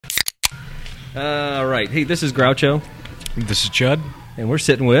All right. Hey, this is Groucho. This is Chud. And we're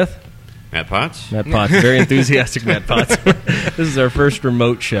sitting with... Matt Potts. Matt Potts. Very enthusiastic Matt Potts. This is our first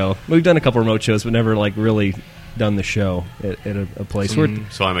remote show. We've done a couple remote shows, but never really done the show at a place.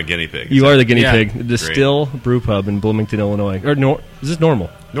 So I'm a guinea pig. You are the guinea pig. The Destihl Brew Pub in Bloomington, Illinois. Is this normal?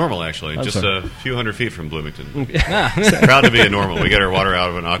 Normal, actually. Just a few hundred feet from Bloomington. Yeah. Proud to be a normal. We get our water out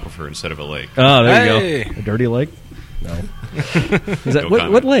of an aquifer instead of a lake. Oh, there you go. A dirty lake? No. Is that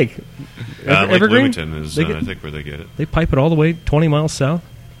what lake? Lake Bloomington is, I think, where they get it. They pipe it all the way 20 miles south?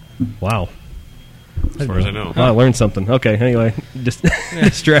 Wow. As far as I know. Oh, I learned something. Okay, anyway, just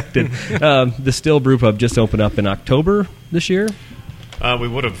distracted. Destihl Brew Pub just opened up in October this year. We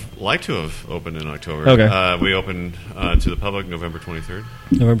would have liked to have opened in October. Okay. We opened to the public November 23rd.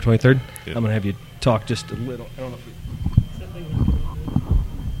 November 23rd? Yep. I'm going to have you talk just a little. I don't know if you...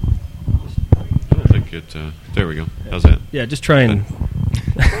 There we go. How's that? Yeah, just try and...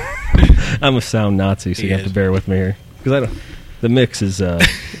 I'm a sound Nazi, so you have to bear with me here. Because the mix is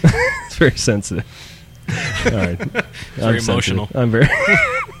it's very sensitive. All right. Very emotional. I'm very...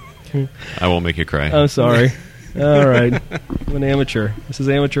 I won't make you cry. I'm sorry. All right. I'm an amateur. This is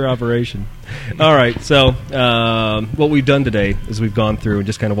amateur operation. All right. So what we've done today is we've gone through and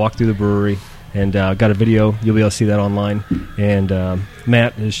just kind of walked through the brewery and got a video. You'll be able to see that online. And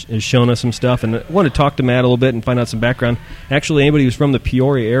Matt has shown us some stuff. And I want to talk to Matt a little bit and find out some background. Actually, anybody who's from the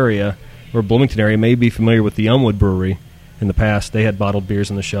Peoria area or Bloomington area may be familiar with the Elmwood Brewery. In the past, they had bottled beers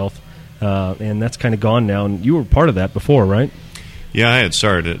on the shelf. And that's kind of gone now. And you were part of that before, right? Yeah, I had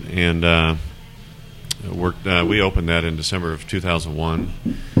started it. And... we opened that in December of 2001.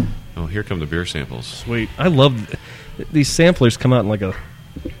 Oh, here come the beer samples. Sweet. I love these samplers. Come out in like a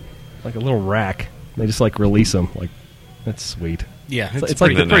little rack. They just release them. That's sweet. Yeah, it's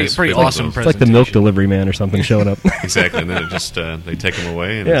pretty, like pretty awesome. It's like the milk delivery man or something showing up. Exactly, and then it just they take them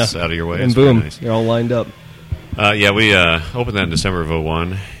away and it's out of your way. And it's boom, nice. You're all lined up. Yeah, we opened that in December of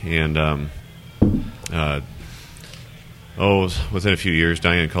 2001, and within a few years,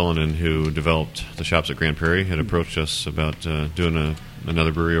 Diane Cullinan, who developed the shops at Grand Prairie, had approached us about doing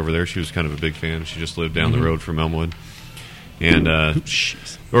another brewery over there. She was kind of a big fan. She just lived down the road from Elmwood. And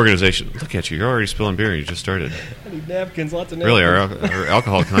organization, look at you. You're already spilling beer. You just started. I need napkins, lots of napkins. Really, our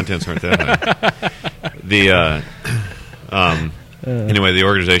alcohol contents aren't that high. Anyway, the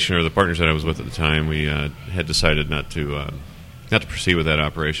organization or the partners that I was with at the time, we had decided not to proceed with that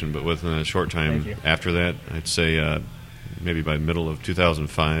operation. But within a short time after that, I'd say... maybe by middle of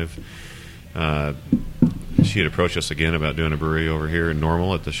 2005, she had approached us again about doing a brewery over here in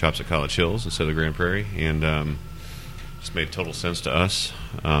Normal at the shops at College Hills instead of Grand Prairie, and just made total sense to us.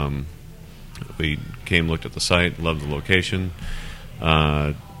 We looked at the site, loved the location.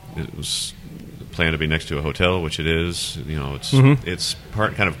 It was planned to be next to a hotel, which it is. It's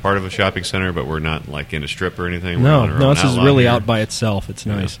part of a shopping center, but we're not in a strip or anything. No, this is really out by itself. It's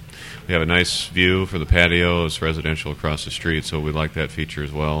nice. We have a nice view for the patio. It's residential across the street, so we like that feature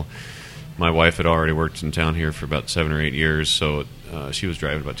as well. My wife had already worked in town here for about 7 or 8 years, so she was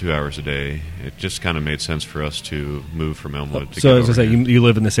driving about 2 hours a day. It just kind of made sense for us to move from Elmwood. So, as I say, you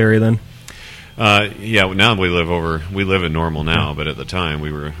live in this area then? Yeah. Now we live in Normal now, but at the time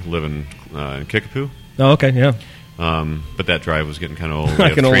we were living in Kickapoo. Oh, okay, yeah. But that drive was getting kind of old.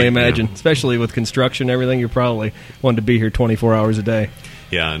 I can only imagine, especially with construction and everything. You probably wanted to be here 24 hours a day.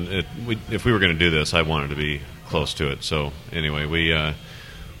 Yeah, and if we were going to do this, I wanted to be close to it. So anyway,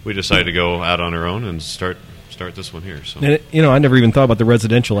 we decided to go out on our own and start this one here. So and I never even thought about the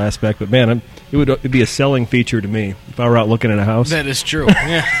residential aspect, but man, it'd be a selling feature to me if I were out looking at a house. That is true.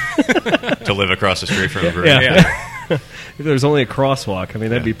 Yeah. To live across the street from a brewery. Yeah. If there's only a crosswalk,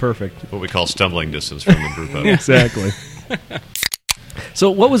 that'd be perfect. What we call stumbling distance from the brew pub. Exactly. So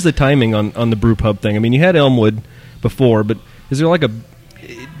what was the timing on the brew pub thing? You had Elmwood before, but is there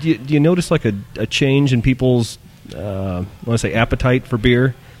do you notice a change in people's appetite for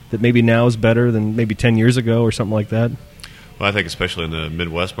beer that maybe now is better than maybe 10 years ago or something like that? Well, I think especially in the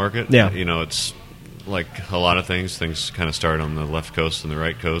Midwest market, it's like a lot of things kind of start on the left coast and the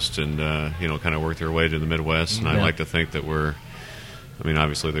right coast and kind of work their way to the Midwest, and I like to think that we're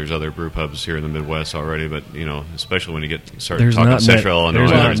obviously there's other brew pubs here in the Midwest already, but especially when you start talking Central Illinois,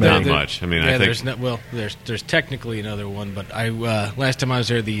 there's not much. I think there's technically another one, but last time I was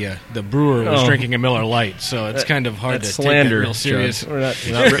there, the brewer was drinking a Miller Lite, so it's kind of hard to slander, take it real serious. We're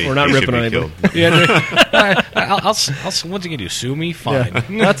not ripping on anybody. I'll what's he gonna do? Sue me? Fine.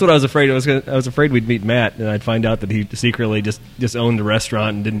 Yeah. That's what I was afraid. I was afraid we'd meet Matt, and I'd find out that he secretly just owned a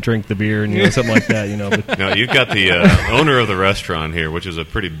restaurant and didn't drink the beer, and something like that. But. No, you've got the owner of the restaurant here, which is a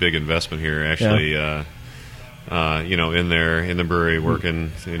pretty big investment here. Actually, in there in the brewery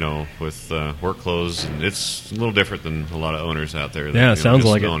working, with work clothes, and it's a little different than a lot of owners out there. That, sounds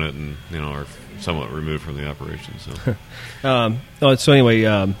just like own it, and are somewhat removed from the operation. So, so anyway,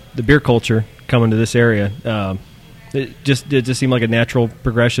 the beer culture coming to this area, it just seemed like a natural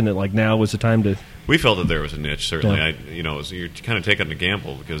progression that like now was the time to. We felt that there was a niche. Certainly, Yeah. You're kind of taking a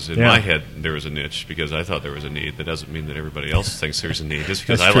gamble because in my head there was a niche because I thought there was a need. That doesn't mean that everybody else thinks there's a need. Just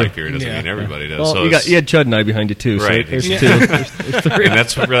because That's I true. like beer doesn't mean everybody does. Well, So you had Chud and I behind you too. Right. So there's Yeah. two. There's three. and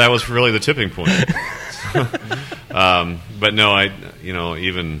that was really the tipping point. But no,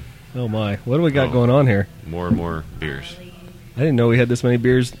 even Oh my! What do we got going on here? more and more beers. I didn't know we had this many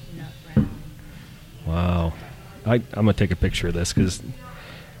beers. Wow! I'm gonna take a picture of this because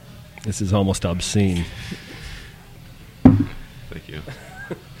this is almost obscene. Thank you.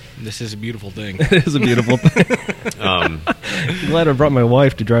 This is a beautiful thing. It is a beautiful thing. I'm glad I brought my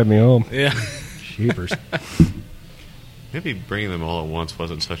wife to drive me home. Yeah. Sheepers. Maybe bringing them all at once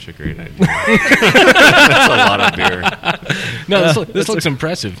wasn't such a great idea. That's a lot of beer. No, this looks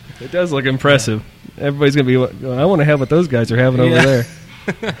impressive. It does look impressive. Everybody's gonna be. I want to have what those guys are having over there.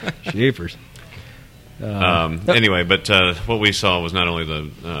 Sheepers. Anyway, but what we saw was not only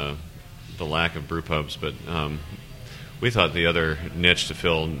the lack of brew pubs, but we thought the other niche to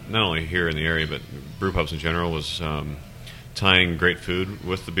fill, not only here in the area, but brew pubs in general, was tying great food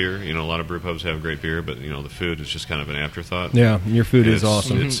with the beer. A lot of brew pubs have great beer, but the food is just kind of an afterthought. Yeah, your food And is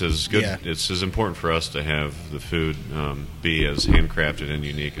awesome. It's as good. Yeah. It's as important for us to have the food be as handcrafted and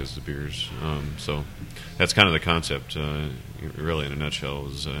unique as the beers. So that's kind of the concept, really, in a nutshell,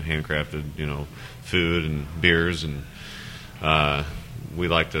 is handcrafted, food and beers, and we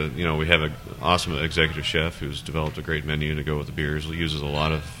like to, we have an awesome executive chef who's developed a great menu to go with the beers. He uses a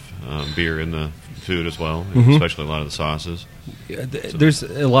lot of beer in the food as well, especially a lot of the sauces. Yeah, there's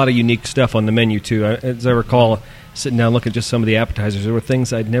a lot of unique stuff on the menu too. As I recall, sitting down looking at just some of the appetizers, there were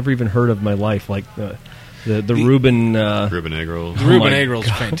things I'd never even heard of in my life, like the Reuben Reuben egg rolls. The Reuben egg rolls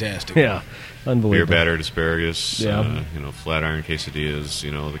are fantastic. Yeah, unbelievable. Beer battered asparagus, Yeah. flat iron quesadillas.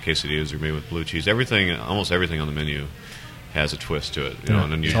 The quesadillas are made with blue cheese. Almost everything on the menu has a twist to it. Yeah, an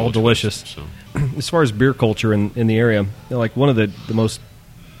it's unusual all delicious. twist, so. As far as beer culture in the area, like one of the most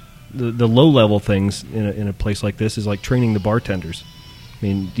the low level things in a place like this is like training the bartenders. I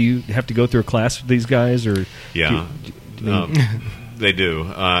mean, do you have to go through a class with these guys, or Yeah. They do.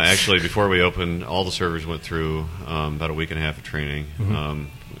 Actually, before we opened, all the servers went through about a week and a half of training.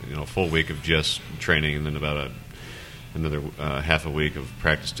 A full week of just training, and then about another half a week of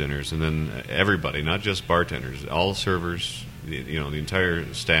practice dinners, and then everybody, not just bartenders, all the servers, the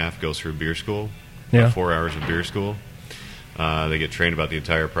entire staff goes through beer school. Yeah. 4 hours of beer school. They get trained about the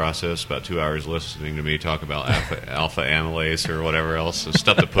entire process. About 2 hours listening to me talk about alpha amylase or whatever else, the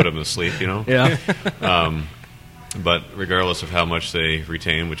stuff that put them to sleep. Yeah. But regardless of how much they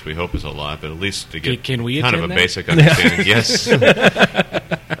retain, which we hope is a lot, but at least to get Can we kind of a attend that? basic understanding. Yes.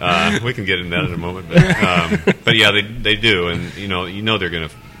 We can get into that in a moment. But yeah, they do. And, they're going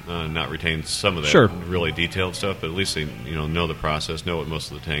to not retain some of that Sure. really detailed stuff, but at least they know the process, know what most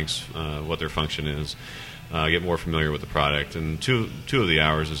of the tanks, what their function is, get more familiar with the product. And two of the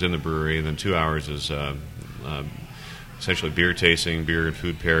hours is in the brewery, and then 2 hours is essentially beer tasting, beer and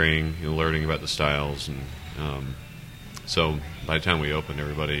food pairing, learning about the styles. And so by the time we opened,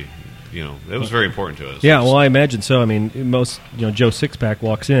 everybody, it was very important to us. Yeah, well, I imagine so. I mean, most Joe Sixpack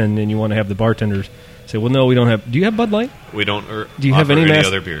walks in, and you want to have the bartenders say, "Well, no, we don't have. Do you have Bud Light? We don't. Do you have any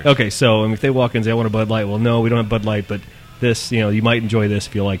other beers? Okay, so if they walk in and say, "I want a Bud Light," well, no, we don't have Bud Light, but this, you might enjoy this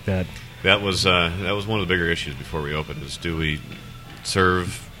if you like that. That was one of the bigger issues before we opened. Is do we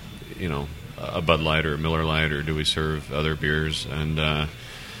serve, a Bud Light or a Miller Lite, or do we serve other beers? And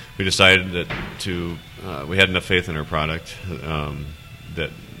we decided that we had enough faith in our product that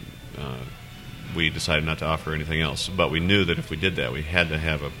we decided not to offer anything else. But we knew that if we did that, we had to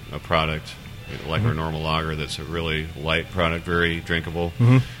have a product like our normal lager that's a really light product, very drinkable.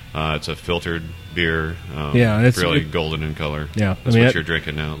 It's a filtered beer. Yeah, really golden in color. Yeah, that's what you're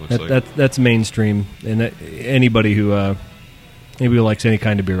drinking now. It looks like that's mainstream, and anybody who likes any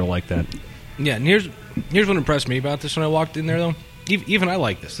kind of beer will like that. Yeah, and here's what impressed me about this when I walked in there, though. Even I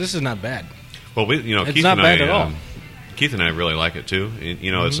like this. This is not bad. Well, It's Keith not and bad I, at all. Keith and I really like it too.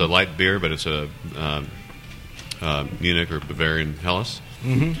 It's a light beer, but it's a Munich or Bavarian Helles.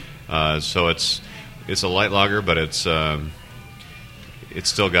 So it's a light lager, but it's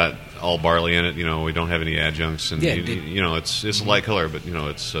still got all barley in it. We don't have any adjuncts, and it's a light color, but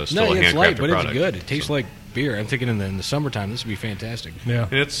it's still a handcrafted light, but product. It's good. It tastes like beer. I'm thinking in the summertime this would be fantastic. Yeah,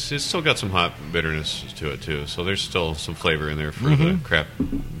 and it's still got some hot bitterness to it too. So there's still some flavor in there for the craft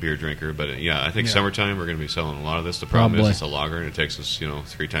beer drinker. But I think summertime we're going to be selling a lot of this. The problem is it's a lager, and it takes us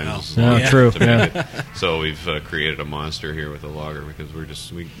 3 times as long true. to make it. So we've created a monster here with the lager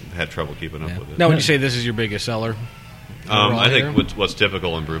because we had trouble keeping up with it. Now, would you say this is your biggest seller? I think what's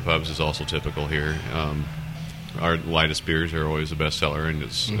typical in brew pubs is also typical here. Our lightest beers are always the best seller, and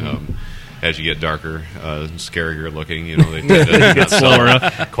it's as you get darker, scarier looking, they tend to not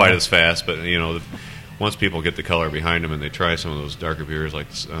sell quite as fast. But once people get the color behind them and they try some of those darker beers, like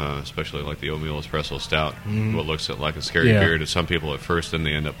especially like the oatmeal espresso stout, what looks like a scary beer to some people at first, then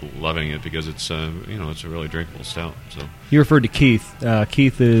they end up loving it because it's it's a really drinkable stout. So you referred to Keith.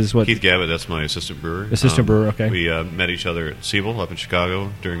 Keith is what? Keith Gabbett. That's my assistant brewer. Assistant brewer. Okay. We met each other at Siebel up in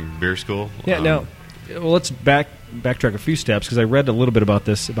Chicago during beer school. Yeah. Now, let's backtrack a few steps because I read a little bit about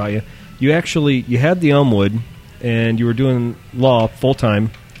this about you. You had the Elmwood, and you were doing law full time,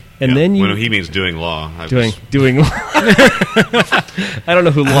 and then you. When he means doing law, doing. I don't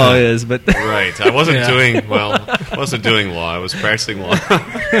know who law is, but right. I wasn't doing law. I was practicing law.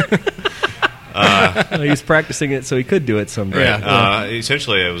 He was practicing it so he could do it someday. Yeah.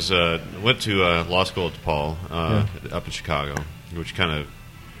 Essentially, I went to law school at DePaul up in Chicago, which kind of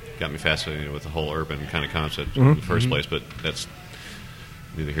got me fascinated with the whole urban kind of concept in the first place. But that's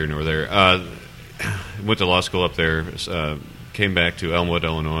neither here nor there. Went to law school up there. Came back to Elmwood,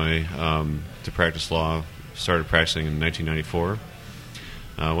 Illinois, to practice law. Started practicing in 1994.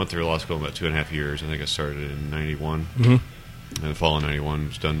 Went through law school about 2.5 years. I think I started in 91. And the fall of 91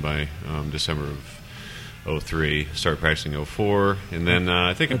 was done by December of 03. Started practicing 04. And then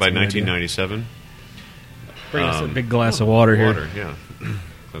I think by 1997... Bring us a big glass of water here. Water, yeah.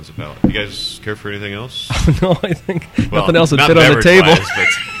 That's about it. You guys care for anything else? No, I think nothing else would fit on the table.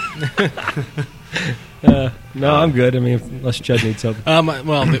 No, I'm good. I mean, unless Chud needs something.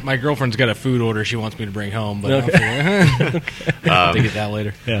 My girlfriend's got a food order she wants me to bring home, but I'll get that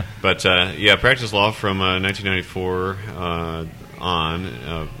later. Yeah, but practiced law from 1994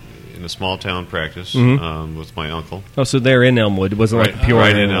 on in a small town practice with my uncle. Oh, so they're in Elmwood. It wasn't like pure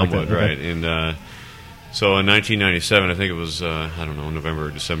right in Elmwood, like right? And so in 1997, I think it was November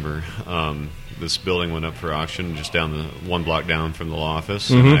or December. This building went up for auction just down the one block down from the law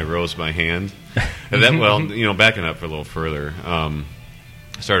office, and I rose my hand. And that, backing up for a little further, I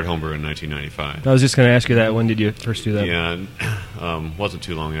started homebrew in 1995. I was just going to ask you that. When did you first do that? Yeah, wasn't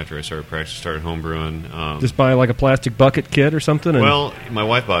too long after I started practicing. Started homebrewing. Just buy like a plastic bucket kit or something? Well, my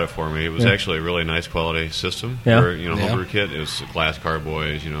wife bought it for me. It was actually a really nice quality system for homebrew kit. It was glass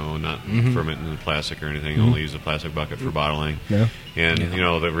carboys, not fermenting in plastic or anything. Only use a plastic bucket for bottling. Yeah. And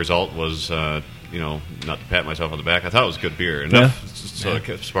the result was not to pat myself on the back. I thought it was good beer enough, so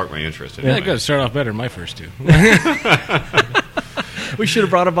it sparked my interest. I got to start off better than my first two. We should have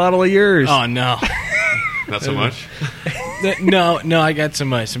brought a bottle of yours. Oh no, not so much. No, I got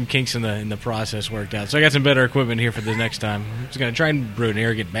some kinks in the process worked out. So I got some better equipment here for the next time. I was going to try and brew an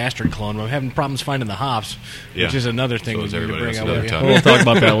arrogant bastard clone, but I'm having problems finding the hops, which is another thing we need to bring up with you. We'll talk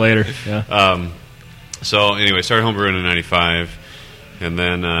about that later. Yeah. So anyway, started homebrewing in '95, and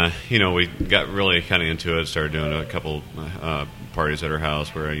then we got really kind of into it. Started doing a couple parties at our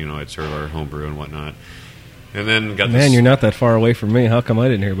house where I'd serve our homebrew and whatnot. And then you're not that far away from me. How come I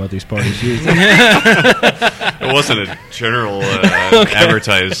didn't hear about these parties? It wasn't a general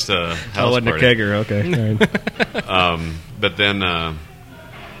advertised house party. It wasn't a kegger. Okay. Right. But then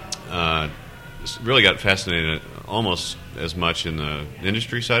really got fascinated almost as much in the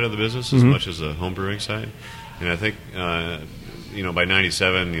industry side of the business as much as the home brewing side. And I think by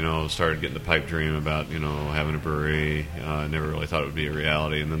 '97, started getting the pipe dream about having a brewery. Never really thought it would be a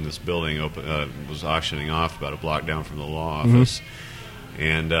reality. And then this building was auctioning off about a block down from the law office.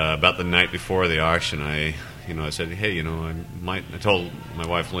 And about the night before the auction, I said, hey, I told my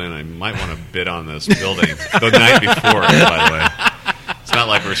wife Lynn I might want to bid on this building the night before. By the way, it's not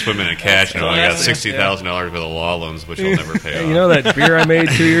like we're swimming in cash. I got $60,000 worth of law loans, which will never pay off. That beer I made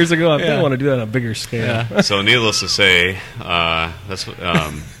 2 years ago? I didn't want to do that on a bigger scale. Yeah. So, needless to say, I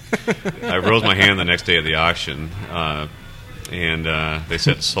rose my hand the next day of the auction, and they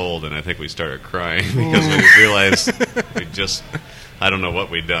said sold, and I think we started crying because we realized I don't know what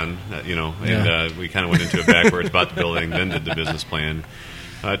we'd done, and we kind of went into it backwards, bought the building, then did the business plan.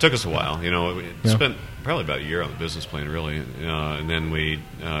 It took us a while. We spent probably about a year on the business plan, really, and then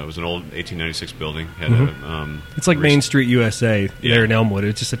it was an old 1896 building. Had it's like Main Street, USA, there in Elmwood.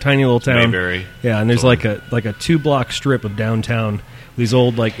 It's just a tiny little town. Mayberry. Yeah, and there's like a 2-block strip of downtown. These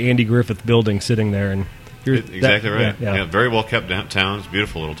old like Andy Griffith buildings sitting there, and exactly right. Yeah, very well kept downtown. It's a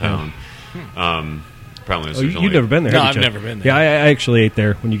beautiful little town. Problem is, you've never been there? No, I've never been there. Yeah, I actually ate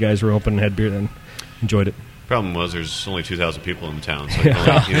there when you guys were open and had beer. Then enjoyed it. Problem was, there's only 2,000 people in the town, so you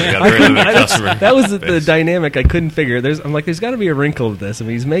got very limited customer. That was the dynamic I couldn't figure. There's got to be a wrinkle with this. I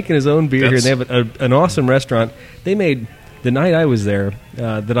mean, he's making his own beer here, and they have an awesome restaurant. They made the night I was there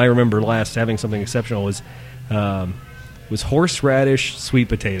that I remember last having something exceptional was horseradish sweet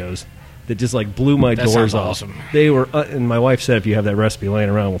potatoes that just like blew my doors off. Awesome. They were, and my wife said, if you have that recipe laying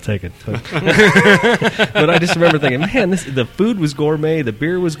around, we'll take it. But, but I just remember thinking, man, the food was gourmet, the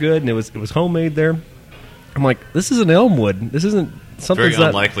beer was good, and it was homemade there. I'm like, this is an Elmwood. This isn't something. Very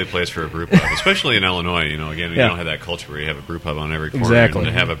unlikely place for a brew pub, especially in Illinois. Again, you don't have that culture where you have a brew pub on every corner. Exactly. And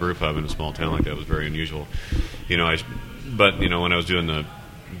to have a brew pub in a small town like that was very unusual. But when I was doing the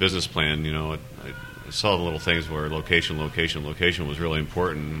business plan, I saw the little things where location was really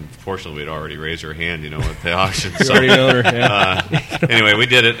important. Fortunately, we'd already raised our hand, at the auction. So, anyway, we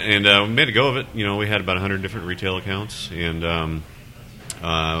did it, and we made a go of it. We had about 100 different retail accounts, and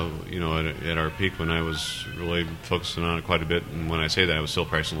at our peak when I was really focusing on it quite a bit, and when I say that, I was still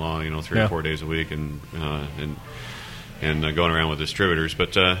pricing law, 3 or 4 days a week, and going around with distributors.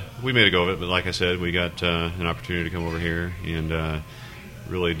 But we made a go of it. But like I said, we got an opportunity to come over here and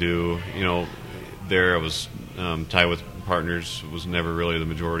really do, there I was tied with partners, was never really the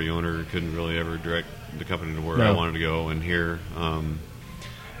majority owner, couldn't really ever direct the company to where I wanted to go. And here,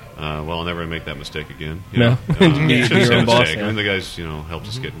 I'll never make that mistake again. No. Be your own boss. I mean, the guys, helped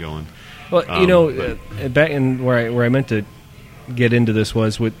us get going. Well, back in where I meant to get into this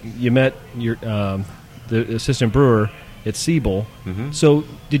was you met your the assistant brewer at Siebel. Mm-hmm. So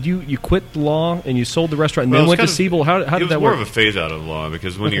did you quit law and you sold the restaurant and then went to Siebel? How did that work? It was more of a phase out of law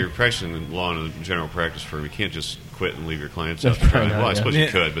because when you're practicing law in a general practice firm, you can't just quit and leave your clients out. Well, I suppose you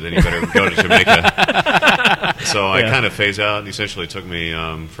could, but then you better go to Jamaica. So I kind of phased out. It essentially took me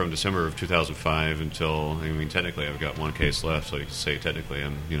from December of 2005 until, technically I've got one case left, so you can say technically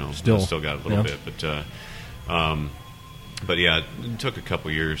I'm, still got a little bit. But yeah, it took a couple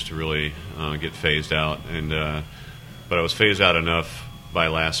years to really get phased out, but I was phased out enough by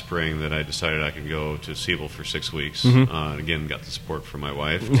last spring that I decided I could go to Siebel for 6 weeks. And again, got the support from my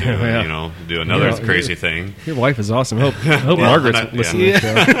wife to do another crazy thing. Your wife is awesome. Hope Margaret's listening to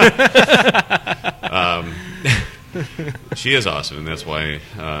the show. She is awesome, and that's why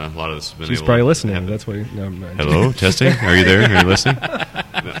a lot of this has been. She's probably listening. That's why. No, hello, testing. Are you there? Are you listening?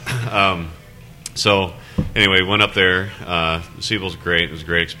 No. So anyway, went up there. Siebel's great. It was a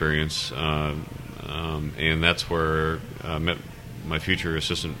great experience. And that's where I met my future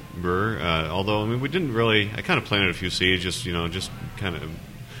assistant brewer. Although we didn't really. I kind of planted a few seeds, just kind of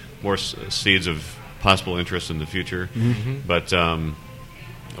more seeds of possible interest in the future. Mm-hmm. But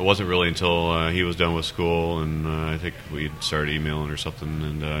it wasn't really until he was done with school, and I think we started emailing or something.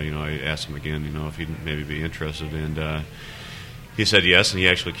 And I asked him again, if he'd maybe be interested, and he said yes. And he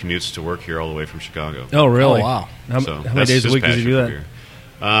actually commutes to work here all the way from Chicago. Oh, really? Oh, wow! How many days a week does he do that?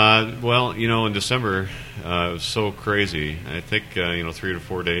 In December, it was so crazy. I think, 3 to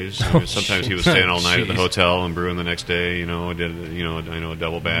 4 days. Sometimes he was staying all night at the hotel and brewing the next day. I did, a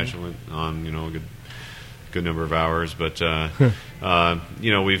double batch. Went on, a good number of hours. But,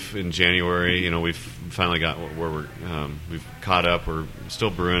 we've, in January, we've finally got where we've caught up. We're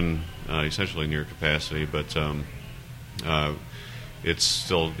still brewing essentially near capacity, but it's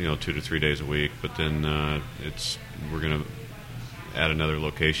still, 2 to 3 days a week. But then we're going to add another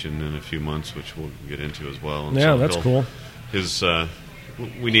location in a few months, which we'll get into as well. And yeah, so that's cool.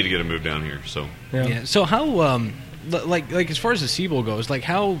 We need to get him moved down here. So yeah. So how like as far as the Siebel goes, like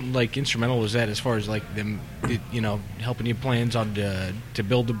how instrumental was that as far as them helping you plans on to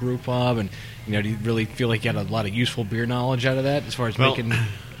build the brew pub, and do you really feel like you had a lot of useful beer knowledge out of that as far as making?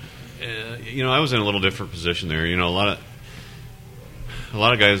 I was in a little different position there. A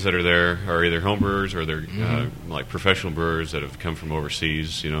lot of guys that are there are either home brewers or they're like professional brewers that have come from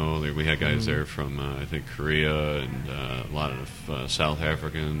overseas. We had guys there from I think Korea and a lot of South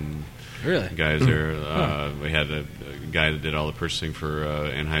African guys there. We had a guy that did all the purchasing for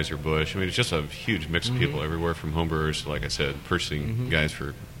Anheuser-Busch. It's just a huge mix of people everywhere from home brewers to, like I said, purchasing guys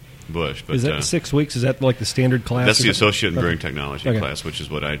for Busch. But, is that 6 weeks? Is that like the standard class? That's the associate in brewing technology class, which is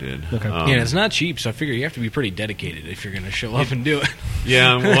what I did. Okay. It's not cheap, so I figure you have to be pretty dedicated if you're going to show up and do it.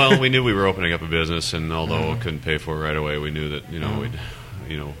 Yeah, well, we knew we were opening up a business, and although we couldn't pay for it right away, we knew that we'd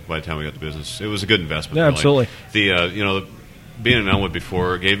by the time we got the business, it was a good investment. Yeah, really. absolutely. Being in Elmwood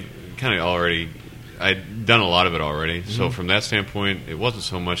before gave kind of already. I'd done a lot of it already, so from that standpoint, it wasn't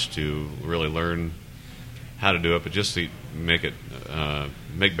so much to really learn how to do it, but just to make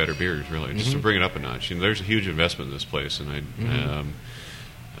better beers, really, just to bring it up a notch. There's a huge investment in this place, and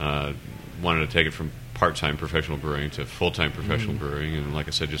I wanted to take it from part-time professional brewing to full-time professional brewing, and like I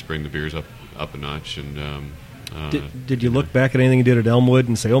said, just bring the beers up a notch. And did you look back at anything you did at Elmwood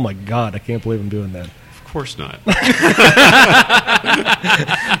and say, "Oh my God, I can't believe I'm doing that"? Of course not.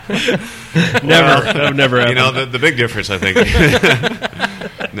 Never. That would never happen. The big difference, I think,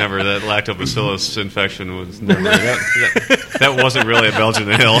 never. That lactobacillus infection was never. That wasn't really a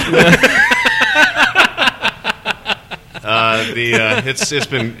Belgian ale.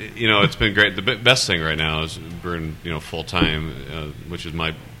 It's been great. The best thing right now is brewing full time, which is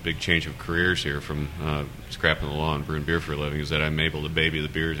my big change of careers here from scrapping the lawn, brewing beer for a living. Is that I'm able to baby the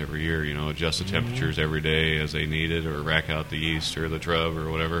beers every year. Adjust the temperatures every day as they need it, or rack out the yeast or the trub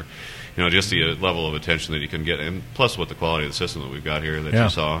or whatever. Just the level of attention that you can get, and plus with the quality of the system that we've got here that you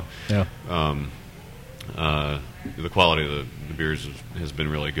saw. Yeah. The quality of the beers has been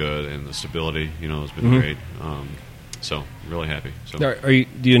really good, and the stability, has been great. So really happy. So,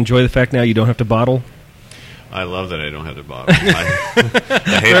 do you enjoy the fact now you don't have to bottle? I love that I don't have to bottle. I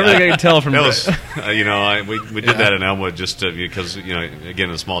hate everything I can tell from that was, we did that in Elmwood just because again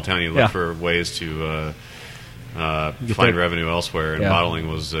in a small town you look for ways to find revenue elsewhere, and bottling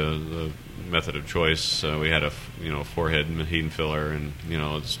was the method of choice. We had a four-head heat and filler, and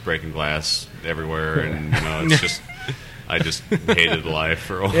it's breaking glass everywhere, and it's just. I just hated life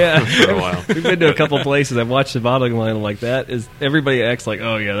for a while. We've been to a couple places. I've watched the bottling line like that. Everybody acts like,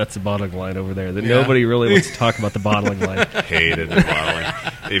 oh, yeah, that's the bottling line over there. That nobody really wants to talk about the bottling line. Hated the bottling.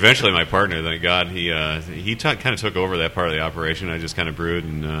 Eventually, my partner, thank God, he kind of took over that part of the operation. I just kind of brewed,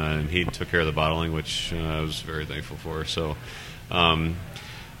 and he took care of the bottling, which I was very thankful for. So,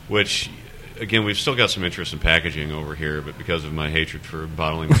 again, we've still got some interest in packaging over here, but because of my hatred for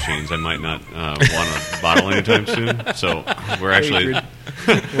bottling machines, I might not want to bottle anytime soon. So we're actually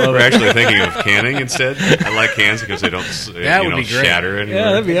thinking of canning instead. I like cans because they don't shatter anymore.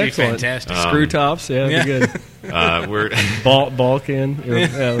 Yeah, that'd be excellent. Fantastic. Screw tops, that'd be good. We're ball can,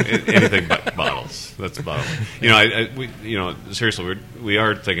 anything but bottles. That's a bottle. Seriously, we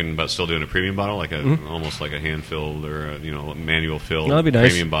are thinking about still doing a premium bottle, like almost like a hand filled or a manual filled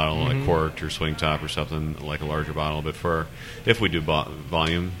premium bottle, like corked or swing top or something, like a larger bottle. But if we do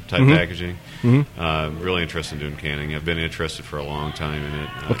volume type packaging, really interested in doing canning. I've been interested for a long time in it.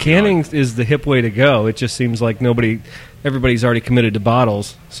 Well, canning is the hip way to go. It just seems like everybody's already committed to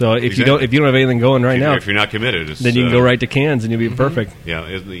bottles. So if you don't have anything going now, if you're not committed, then you can go right to cans and you'll be perfect. Yeah,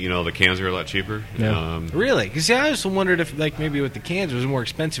 the cans are a lot cheaper. Yeah. Really? Because I also wondered if maybe with the cans it was more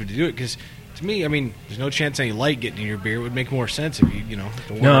expensive to do it. Because to me, there's no chance any light getting in your beer. It would make more sense if you have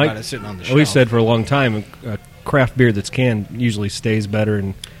to worry about it sitting on the shelf. We've said for a long time, craft beer that's canned usually stays better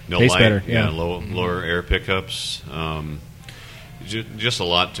and tastes better. Yeah, lower air pickups. Just a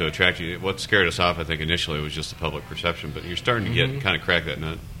lot to attract you. What scared us off, I think, initially was just the public perception. But you're starting to get kind of crack that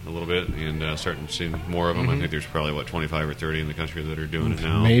nut a little bit, and starting to see more of them. I think there's probably 25 or 30 in the country that are doing it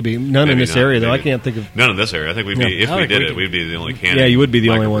now. Maybe none in this area though. I can't think of none in this area. I think we'd be we'd be the only can. Yeah, you would be the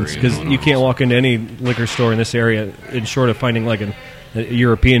only ones because you can't walk into any liquor store in this area in short of finding like a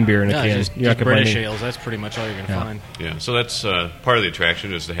European beer in a can. Just British ales. That's pretty much all you're going to find. Yeah, so that's part of the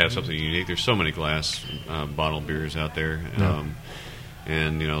attraction is to have something unique. There's so many glass bottled beers out there.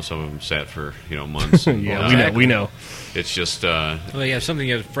 And some of them sat for months. We know. It's just you have something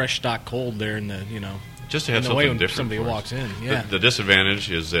you have fresh stock cold there in the just to have something different. Somebody walks in. Yeah. The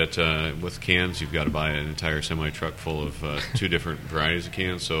disadvantage is that with cans you've got to buy an entire semi truck full of 2 different varieties of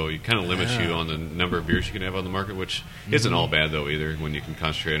cans, so it kind of limits you on the number of beers you can have on the market, which isn't all bad though either. When you can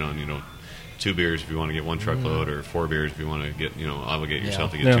concentrate on 2 beers if you want to get 1 truckload, or 4 beers if you want to get obligate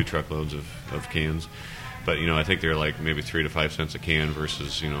yourself to get 2 truckloads of cans. But I think they're like maybe 3 to 5 cents a can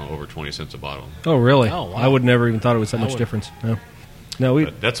versus over 20 cents a bottle. Oh, really? Oh, wow. I would never even thought it was that much difference. No,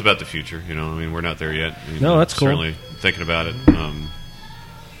 but that's about the future. We're not there yet. No, that's cool. Certainly thinking about it.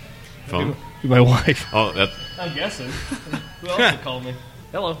 Phone. My wife. Oh, I'm guessing. Who else would call me?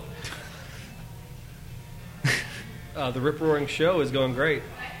 Hello. The Rip Roaring show is going great,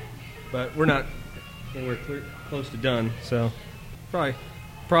 but we're not anywhere close to done. So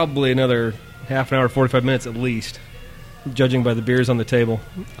probably another half an hour, 45 minutes at least, judging by the beers on the table.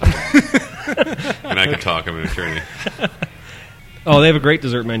 And I can talk. I'm an attorney. Oh, they have a great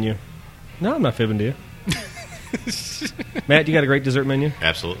dessert menu. No, I'm not fibbing to you. Matt, you got a great dessert menu?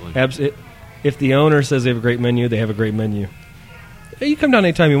 Absolutely. If the owner says they have a great menu, they have a great menu. Hey, you come down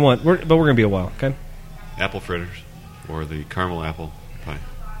anytime you want, but we're going to be a while, okay? Apple fritters or the caramel apple pie.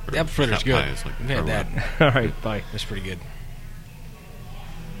 The apple fritter's good. It's like I've had that. All right, bye. That's pretty good.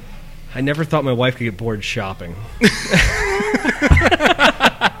 I never thought my wife could get bored shopping. Is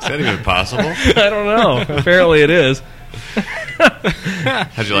that even possible? I don't know. Apparently it is.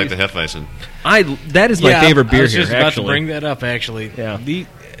 How'd you like the Hefeweizen? That is my favorite beer here. I was just about actually. to bring that up. Actually, yeah.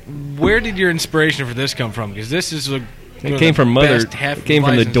 Where did your inspiration for this come from? Because this is it came from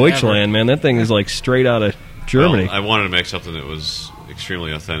the Deutschland, man. That thing is like straight out of Germany. Well, I wanted to make something that was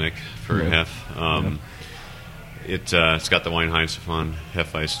extremely authentic for Hef. It's got the Weinheitsfon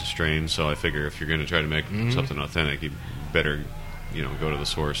Hefeweizen strain, so I figure if you're going to try to make something authentic, you better go to the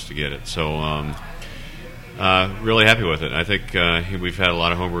source to get it. So really happy with it. I think we've had a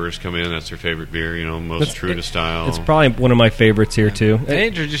lot of homebrewers come in. That's their favorite beer, most true to style. It's probably one of my favorites here, too. And I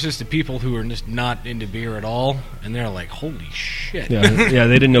introduced this to people who are just not into beer at all, and they're like, holy shit. Yeah,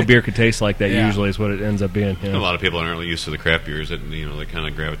 they didn't know beer could taste like that, usually is what it ends up being. A lot of people aren't really used to the craft beers. That, they kind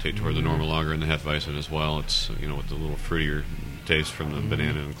of gravitate toward the normal lager and the Hefeweizen as well. It's, with the little fruitier taste from the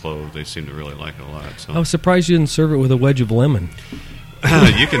banana and clove. They seem to really like it a lot. So. I was surprised you didn't serve it with a wedge of lemon.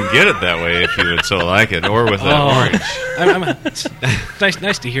 You can get it that way if you would so like it, or with orange. It's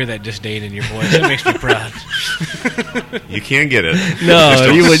nice to hear that disdain in your voice. That makes me proud. You can get it.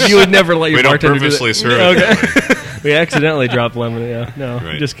 No, you would never let your bartender do that. We don't purposely serve it that way. We accidentally dropped lemon. Yeah, no,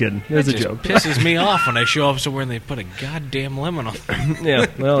 right. Just kidding. It's a joke. Pisses me off when I show up somewhere and they put a goddamn lemon on. Yeah,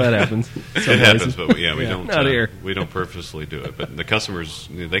 well, that happens. It happens, but we don't. Not here. We don't purposely do it, but the customers,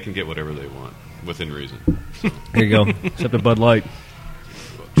 they can get whatever they want within reason. So. Here you go. Except a Bud Light.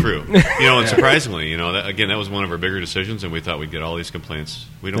 True. And surprisingly, that was one of our bigger decisions, and we thought we'd get all these complaints.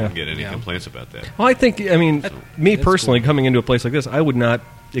 We don't get any complaints about that. Well, I think, me personally, coming into a place like this, I would not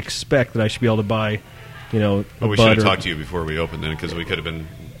expect that I should be able to buy, Well, we should have talked to you before we opened then, because we could have been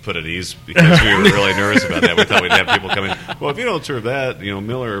put at ease because we were really nervous about that. We thought we'd have people come in. Well, if you don't serve that,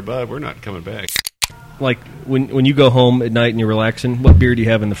 Miller or Bud, we're not coming back. Like, when you go home at night and you're relaxing, what beer do you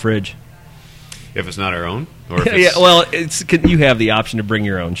have in the fridge? If it's not our own? Or if it's you have the option to bring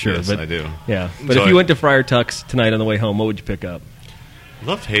your own, sure. Yes, but, I do. Yeah, but if you went to Friar Tuck's tonight on the way home, what would you pick up? I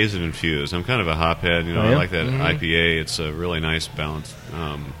loved Hazen Infused. I'm kind of a hophead. I like that IPA. It's a really nice balanced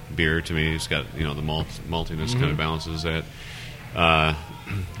beer to me. It's got the maltiness kind of balances that.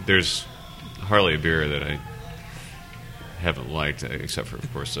 There's hardly a beer that I haven't liked, except for,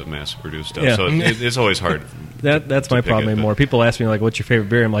 of course, the mass-produced stuff. Yeah. So it's always hard. That's my problem anymore. People ask me like, "What's your favorite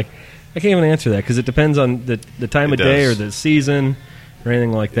beer?" I'm like, I can't even answer that because it depends on the time of day or the season or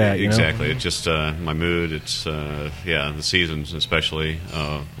anything like that. Exactly. It's just my mood. It's the seasons, especially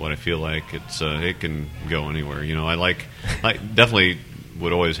what I feel like. It can go anywhere. I definitely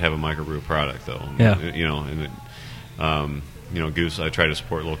would always have a microbrew product though. Yeah. Goose. I try to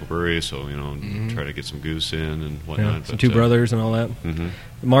support local breweries, so try to get some Goose in and whatnot. Yeah, some Two Brothers and all that.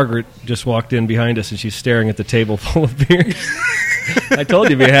 Margaret just walked in behind us, and she's staring at the table full of beer. I told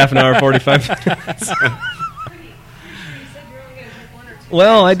you it'd be a half an hour, 45 minutes.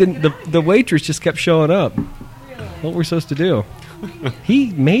 Well, I didn't. The waitress just kept showing up. What were we supposed to do?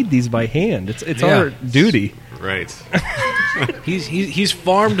 He made these by hand. It's our duty. Right. He's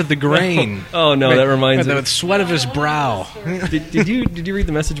farmed the grain. Oh no, that reminds me. With the sweat of his brow. Did you read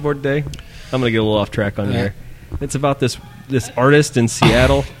the message board today? I'm going to get a little off track on here. It's about this artist in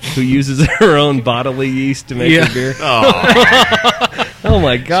Seattle who uses her own bodily yeast to make her beer. Oh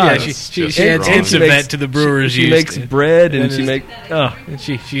my God! Yeah, she adds hints of that to the brewer's yeast. She makes bread and she makes. And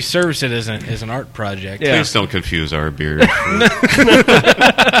she serves it as an art project. Yeah. Please don't confuse our beer.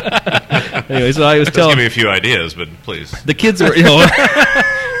 Anyway, so I was telling. Give me a few ideas, but please. The kids were.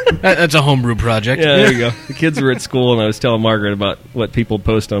 That's a homebrew project. Yeah, there you go. The kids were at school, and I was telling Margaret about what people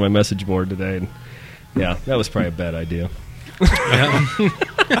post on my message board today. And yeah, that was probably a bad idea. Go to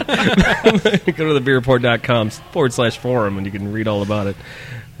thebeerreport.com/forum and you can read all about it.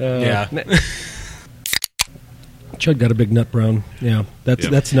 Chud got a big nut brown. Yeah,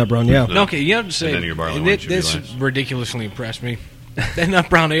 that's nut brown. Yeah. Okay, you have to say this ridiculously impressed me. That nut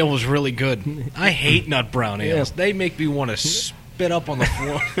brown ale was really good. I hate nut brown ales. Yeah. They make me want to spit up on the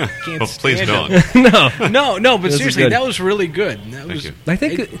floor. Can't please don't. No. But seriously, that was really good. Thank you. I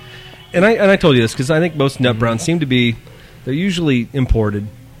think, and I told you this because I think most nut browns seem to be. They're usually imported,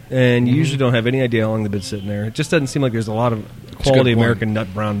 and you usually don't have any idea how long they've been sitting there. It just doesn't seem like there's a lot of quality American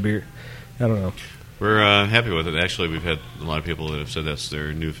nut brown beer. I don't know. We're happy with it. Actually, we've had a lot of people that have said that's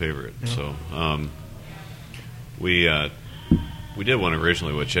their new favorite. Yeah. So we did one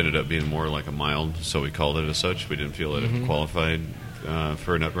originally, which ended up being more like a mild, so we called it as such. We didn't feel that it qualified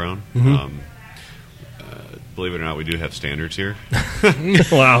for a nut brown. believe it or not, we do have standards here.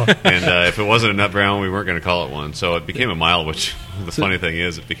 Wow. And if it wasn't a nut brown, we weren't going to call it one. So it became a mild, which the funny thing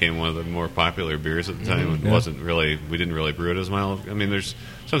is, it became one of the more popular beers at the time. It wasn't really, we didn't really brew it as mild. I mean,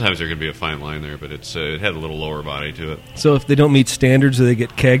 sometimes there could be a fine line there, but it had a little lower body to it. So if they don't meet standards, do they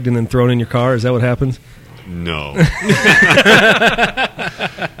get kegged and then thrown in your car? Is that what happens? No.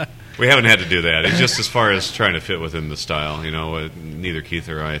 We haven't had to do that. It's just as far as trying to fit within the style. Neither Keith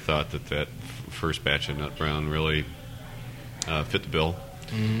or I thought that first batch of nut brown really fit the bill.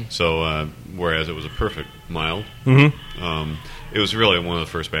 Mm-hmm. So whereas it was a perfect mild, it was really one of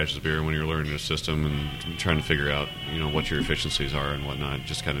the first batches of beer when you're learning the system and trying to figure out what your efficiencies are and whatnot.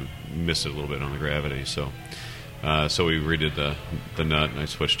 Just kind of missed it a little bit on the gravity. So we redid the nut, and I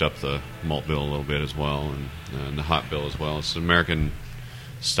switched up the malt bill a little bit as well, and the hop bill as well. It's an American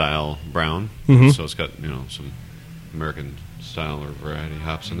style brown, so it's got some American style or variety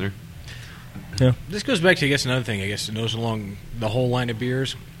hops in there. Yeah, this goes back to another thing it goes along the whole line of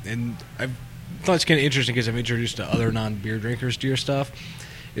beers, and I thought it's kind of interesting because I'm introduced to other non-beer drinkers to your stuff.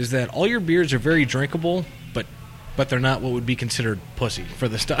 Is that all your beers are very drinkable, but they're not what would be considered pussy for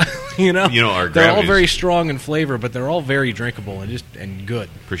the style. They're all very strong in flavor, but they're all very drinkable and good.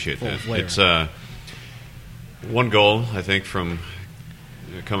 Appreciate that. It's one goal I think from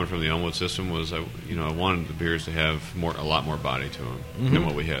coming from the Elmwood system was I wanted the beers to have a lot more body to them than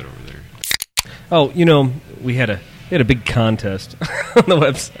what we had over there. Oh, we had a big contest on the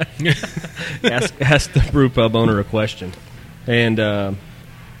website. Ask the brew pub owner a question, and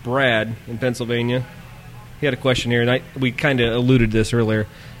Brad in Pennsylvania, he had a question here, and we kind of alluded to this earlier.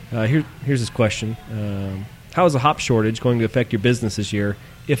 Here's his question: how is the hop shortage going to affect your business this year,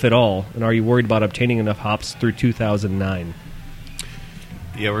 if at all? And are you worried about obtaining enough hops through 2009?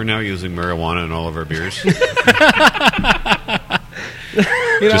 Yeah, we're now using marijuana in all of our beers.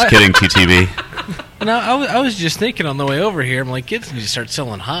 Just kidding, TTB. And I was just thinking on the way over here, I'm like, kids need to start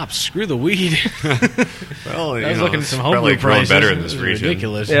selling hops. Screw the weed. Well, I was looking at some homebrew prices. Better in this region.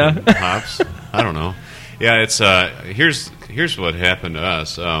 Ridiculous. Yeah. Hops. I don't know. Yeah, it's here's what happened to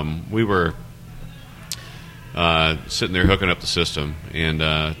us. We were sitting there hooking up the system and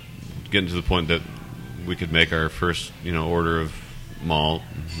getting to the point that we could make our first order of malt,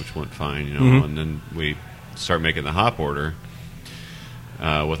 which went fine, and then we start making the hop order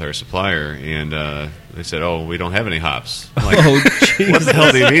with our supplier, and they said, "Oh, we don't have any hops." I'm like, what the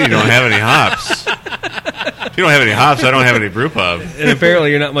hell do you mean you don't have any hops? If you don't have any hops, I don't have any brew pub. And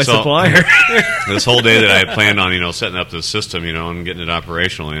apparently, you're not my supplier. This whole day that I had planned on, setting up the system, and getting it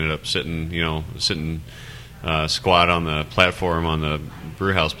operational, I ended up sitting squat on the platform on the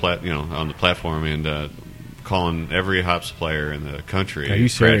brew house on the platform and calling every hop supplier in the country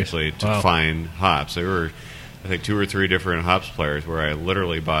practically to find hops. There were, I think, 2 or 3 different hop suppliers where I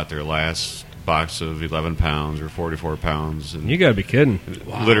literally bought their last box of 11 pounds or 44 pounds. And you got to be kidding.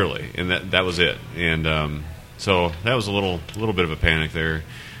 Literally, and that was it. And so that was a little bit of a panic there.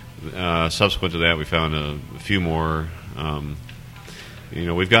 Subsequent to that, we found a few more.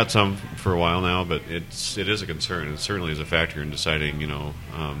 We've got some for a while now, but it is a concern. It certainly is a factor in deciding,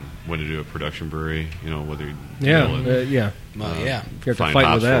 when to do a production brewery. Whether you have to find fight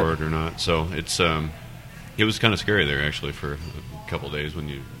hops with that for it or not. So it was kind of scary there actually for a couple of days when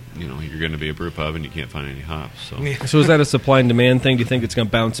you're going to be a brew pub and you can't find any hops. So is that a supply and demand thing? Do you think it's going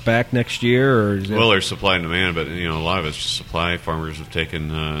to bounce back next year? Or there's supply and demand, but a lot of it's just supply. Farmers have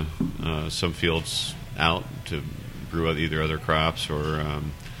taken some fields out to brew either other crops or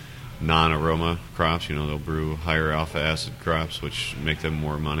non-aroma crops. They'll brew higher alpha acid crops, which make them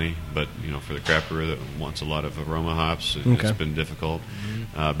more money. But for the craft brewer that wants a lot of aroma hops, it's been difficult.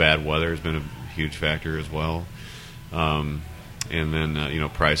 Bad weather has been a huge factor as well. And then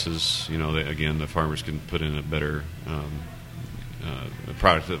prices. The farmers can put in a better a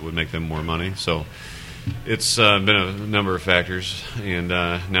product that would make them more money. So it's been a number of factors, and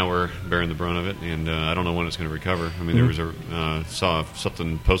now we're bearing the brunt of it. And I don't know when it's going to recover. I mean, there was saw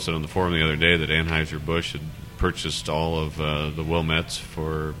something posted on the forum the other day that Anheuser-Busch had purchased all of the Wilmets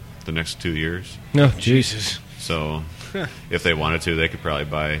for the next 2 years. No, Jesus. So if they wanted to, they could probably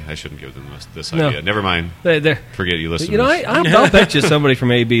buy. I shouldn't give them this idea. Never mind. Forget you listen. I'll bet you somebody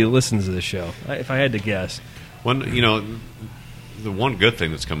from AB listens to this show. If I had to guess. The one good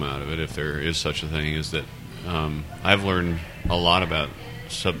thing that's come out of it, if there is such a thing, is that I've learned a lot about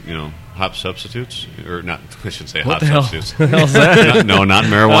hop substitutes, or not. I should say hop substitutes. What the hell's that? No, not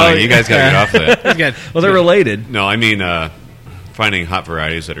marijuana. You guys got to get off of that. Well, they're related. No, I mean finding hop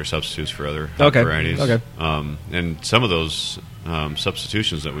varieties that are substitutes for other hop varieties. Okay. And some of those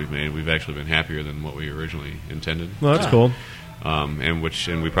substitutions that we've made, we've actually been happier than what we originally intended. Well, that's cool. And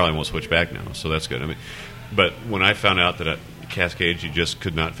we probably won't switch back now, so that's good. I mean, But when I found out that at Cascades you just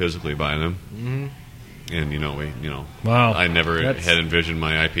could not physically buy them, and wow, I never had envisioned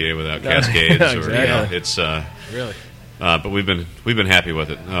my IPA without Cascades. Exactly. It's really. But we've been happy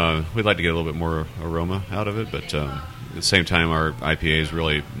with it. We'd like to get a little bit more aroma out of it, but at the same time, our IPA is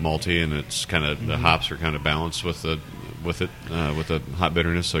really malty, and it's kind of the hops are kind of balanced with the hot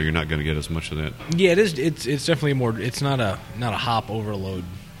bitterness, so you're not going to get as much of that. Yeah, it is. It's definitely more. It's not a hop overload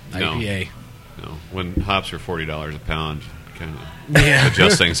IPA. No, when hops are $40 a pound, kind of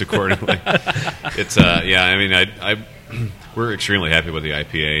adjust things accordingly. It's I mean, we're extremely happy with the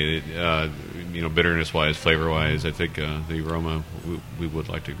IPA. Bitterness wise, flavor wise, I think the aroma we would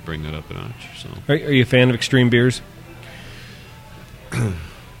like to bring that up a notch. So, are you a fan of extreme beers,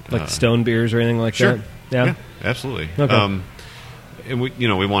 like stone beers or anything like sure. that? Yeah, absolutely. Okay. And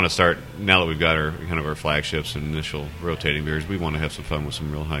we want to start now that we've got our flagships and initial rotating beers. We want to have some fun with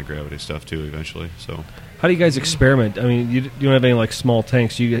some real high gravity stuff too eventually. So, how do you guys experiment? I mean, you don't have any like small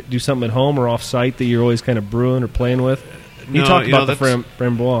tanks. You do something at home or off site that you're always kind of brewing or playing with. You talked about the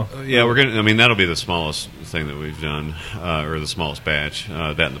Framboise. Yeah, we're gonna. I mean, that'll be the smallest thing that we've done, or the smallest batch.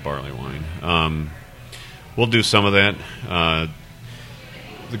 That and the barley wine. We'll do some of that.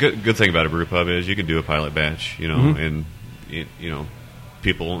 The good thing about a brew pub is you can do a pilot batch, and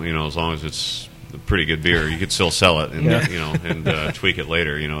people, as long as it's a pretty good beer, you could still sell it, and and tweak it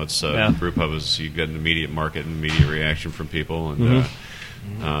later. It's brew pub is you get an immediate market and immediate reaction from people, and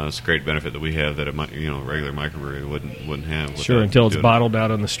it's a great benefit that we have that a regular microbrewery wouldn't have. Sure, until it's bottled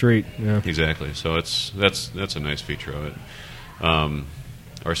out on the street. Yeah, exactly. So that's a nice feature of it.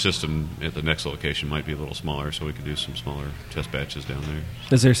 Our system at the next location might be a little smaller, so we could do some smaller test batches down there.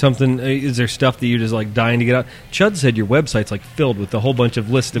 Is there something? Is there stuff that you're just like dying to get out? Chud said your website's like filled with a whole bunch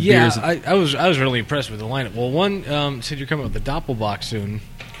of lists of beers. Yeah, I was really impressed with the lineup. Well, one said you're coming with the Doppelbock soon.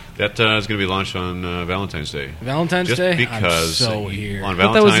 That is going to be launched on Valentine's Day. Valentine's Day? Because I'm so here. On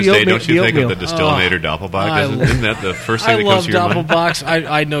Valentine's Day, don't you think of the Destillinator Doppelbock? Isn't that the first thing that comes to your mind? I love Doppelbocks.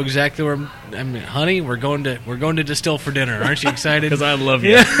 I know exactly where. Honey, we're going to Destihl for dinner. Aren't you excited? Because I love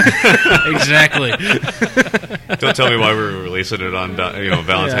you. Exactly. Don't tell me why we're releasing it on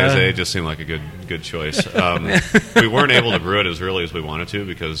Valentine's Day. It just seemed like a good choice. We weren't able to brew it as early as we wanted to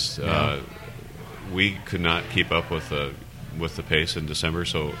because we could not keep up with the pace in December.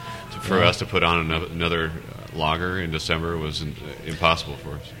 So for us to put on another lager in December was impossible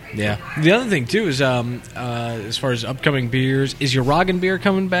for us. Yeah. The other thing too is as far as upcoming beers, is your Roggen beer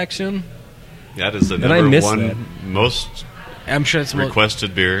coming back soon? That is the number one most I'm sure it's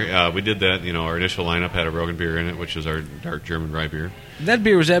requested beer. We did that. Our initial lineup had a Roggen beer in it, which is our dark German rye beer. That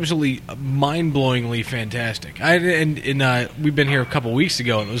beer was absolutely mind-blowingly fantastic. We've been here a couple weeks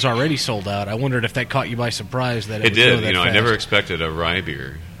ago, and it was already sold out. I wondered if that caught you by surprise. That it did. That I never expected a rye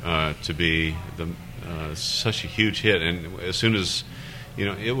beer to be such a huge hit, and as soon as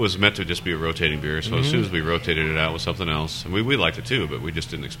it was meant to just be a rotating beer. So as soon as we rotated it out with something else, and we liked it too, but we just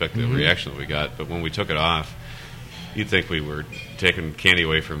didn't expect the reaction that we got. But when we took it off, you'd think we were taking candy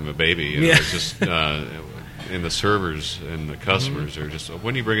away from a baby. It's just, and the servers and the customers are just,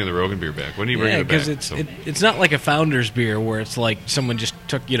 when are you bringing the Roggen beer back? When are you bringing it back? Because it's not like a Founder's beer where it's like someone just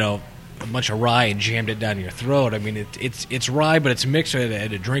took a bunch of rye and jammed it down your throat. I mean, it's rye, but it's mixed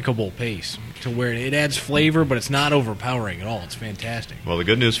at a drinkable pace to where it adds flavor, but it's not overpowering at all. It's fantastic. Well, the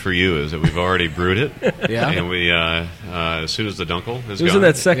good news for you is that we've already brewed it. Yeah. And we, as soon as the Dunkel is gone. It was in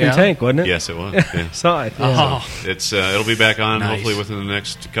that second tank, wasn't it? Yes, it was. Yeah. Saw it. Yeah. So it'll be back on hopefully within the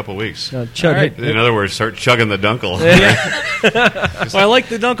next couple of weeks. Chug it. In other words, start chugging the Dunkel. Well, I like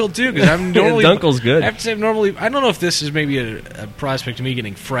the Dunkel too because I'm normally Dunkel's good. I have to say, normally I don't know if this is maybe a prospect of me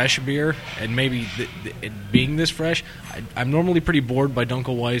getting fresh beer and maybe it being this fresh. I'm normally pretty bored by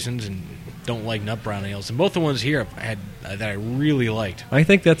Dunkelweisens and don't like nut brown ales, and both the ones here I've had that I really liked. I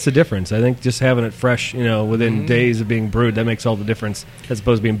think that's the difference. I think just having it fresh, within days of being brewed, that makes all the difference, as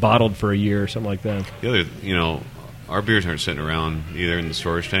opposed to being bottled for a year or something like that. The other, our beers aren't sitting around either in the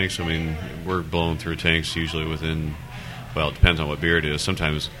storage tanks. I mean, we're blowing through tanks usually within, well, it depends on what beer it is.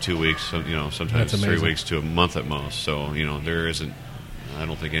 Sometimes 2 weeks, sometimes 3 weeks to a month at most. So, there isn't, I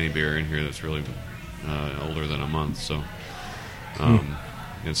don't think any beer in here that's really older than a month. So,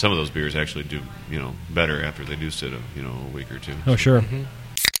 and some of those beers actually do, better after they do sit a week or two. Oh, sure.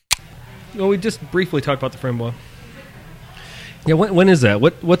 Well, we just briefly talked about the Framboise. Yeah, when is that?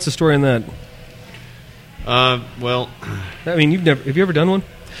 What's the story on that? Well, I mean, have you ever done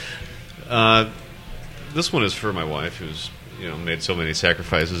one? This one is for my wife, who's made so many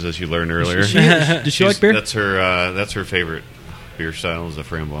sacrifices, as you learned earlier. Does she like beer? That's her favorite beer style is the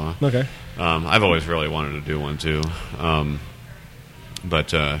Framboise. Okay. I've always really wanted to do one too,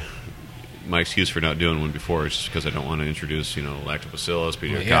 but my excuse for not doing one before is just because I don't want to introduce, lactobacillus,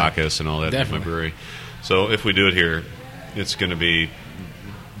 pediococcus, and all that into my brewery. So if we do it here, it's going to be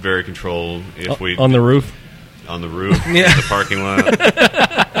very controlled. If we on the roof, in the parking lot,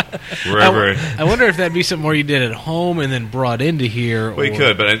 wherever. I wonder if that'd be something where you did at home and then brought into here. We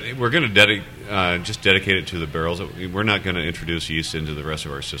could, but we're going to just dedicate it to the barrels. We're not going to introduce yeast into the rest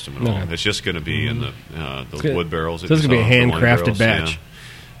of our system at all. It's just going to be in the wood barrels. So it's going to be a handcrafted batch.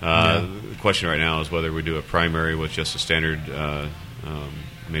 The question right now is whether we do a primary with just a standard,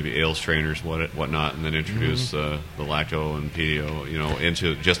 maybe ale strainers, whatnot, and then introduce the lacto and pedio,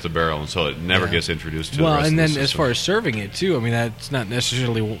 into just the barrel, and so it never gets introduced to the rest of the system. Well, and then as far as serving it too, I mean that's not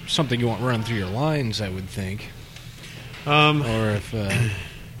necessarily something you want running through your lines, I would think. Or if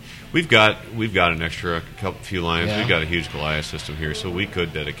we've got an extra few lines, we've got a huge Goliath system here, so we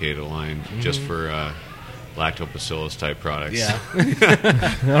could dedicate a line just for lactobacillus type products. Yeah.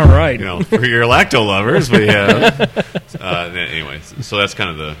 All right. For your lacto lovers, we have. Anyway, so that's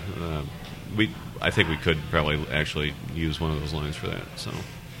kind of I think we could probably actually use one of those lines for that. So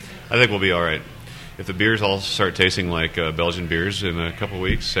I think we'll be all right. If the beers all start tasting like Belgian beers in a couple of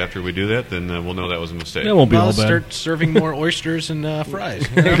weeks after we do that, then we'll know that was a mistake. That won't be all bad. Start serving more oysters and fries.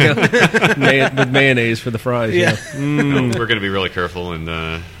 With mayonnaise for the fries. Yeah. We're going to be really careful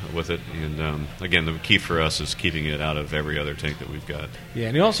and with it. And again, the key for us is keeping it out of every other tank that we've got. Yeah,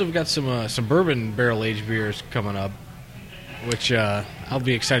 and you also have got some bourbon barrel aged beers coming up, which I'll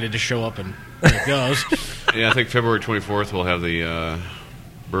be excited to show up and make those. Yeah, I think February 24th we'll have the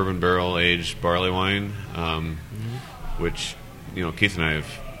bourbon barrel aged barley wine, which Keith and I have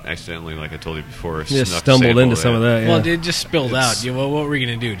accidentally, like I told you before, stumbled into some of that. Yeah. Well, it just spilled out. What were we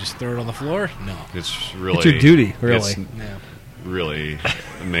going to do? Just throw it on the floor? No, it's really it's your duty, really. Really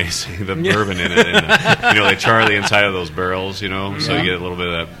amazing. The bourbon in it, and they char the inside of those barrels, so you get a little bit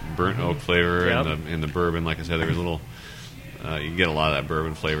of that burnt oak flavor in the bourbon. Like I said, there's a little. You get a lot of that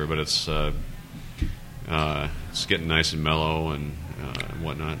bourbon flavor, but it's getting nice and mellow and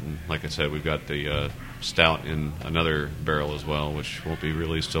whatnot. And like I said, we've got the stout in another barrel as well, which won't be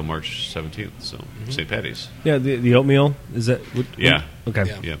released till March 17th. So St. Patty's. Yeah, the oatmeal is that?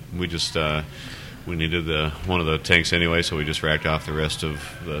 Okay. Yeah. We just. We needed one of the tanks anyway, so we just racked off the rest of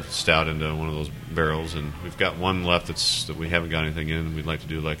the stout into one of those barrels, and we've got one left that we haven't got anything in. We'd like to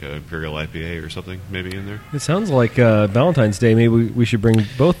do like an Imperial IPA or something maybe in there. It sounds like Valentine's Day. Maybe we should bring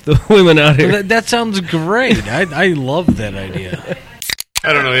both the women out here. Well, that sounds great. I love that idea.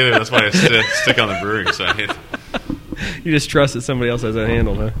 I don't know either. That's why I stick on the brewing side. You just trust that somebody else has that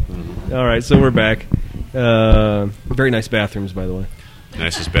handle, huh? Mm-hmm. All right, so we're back. Very nice bathrooms, by the way.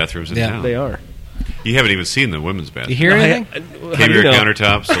 Nicest bathrooms in town. They are. You haven't even seen the women's bathroom. You hear anything? Caviar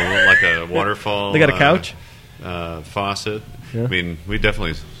countertops, so like a waterfall. They got a couch? Faucet. Yeah. I mean, we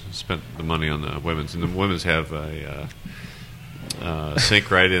definitely spent the money on the women's. And the women's have a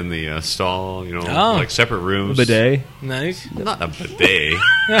sink right in the stall, like separate rooms. A bidet. Nice. Not a bidet.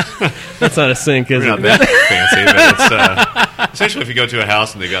 That's not a sink, is it? Not that fancy, but it's essentially if you go to a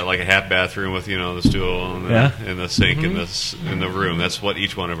house and they got like a half bathroom with the stool and the sink in the room. That's what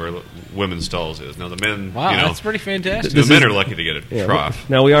each one of our women's stalls is. Now the men, that's pretty fantastic. The men are lucky to get a trough.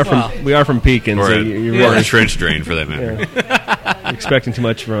 Now we are from Pekin, or so or a trench drain for that matter. You're expecting too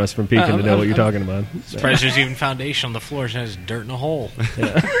much from us from Pekin to know what you're talking about. Surprised there's even foundation on the floor. It has dirt in a hole.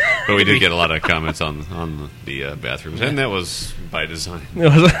 But we did get a lot of comments on the bathrooms, and that was by design.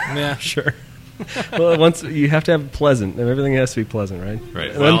 Yeah, sure. Well, once you have to have it pleasant, and everything has to be pleasant, right?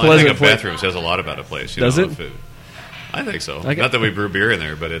 Right. Well, I think a bathroom says a lot about a place. Does it? I think so. Not that we brew beer in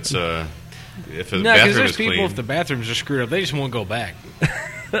there, but it's if the bathroom there's is people, clean. if the bathrooms are screwed up, they just won't go back.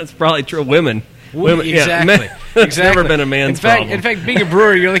 That's probably true. Women. Exactly. It's never been a man's problem. In fact, being a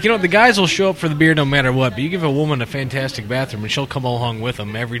brewer, you're like, the guys will show up for the beer no matter what, but you give a woman a fantastic bathroom, and she'll come along with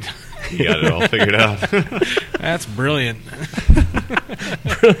them every time. You got it all figured out. That's brilliant.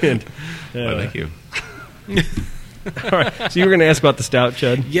 Brilliant. Well, thank you. All right. So you were going to ask about the stout,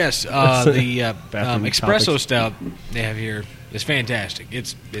 Chud? Yes. The espresso stout they have here is fantastic.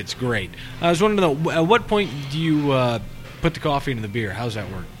 It's great. I was wondering, though, at what point do you put the coffee into the beer? How does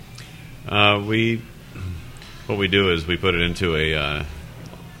that work? What we do is we put it into a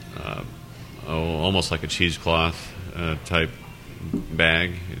almost like a cheesecloth type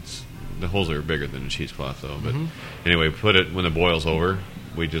bag. The holes are bigger than a cheesecloth though. But anyway, put it when it boils over.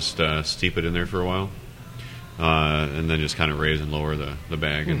 We just steep it in there for a while, and then just kind of raise and lower the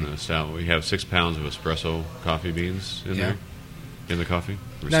bag and the stout. We have 6 pounds of espresso coffee beans in there in the coffee.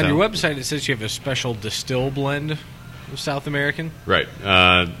 Now, on your website it says you have a special Destihl blend. South American? Right.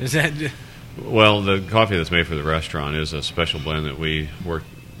 Is that... Well, the coffee that's made for the restaurant is a special blend that we work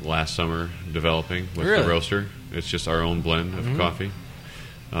last summer developing with the roaster. It's just our own blend of coffee,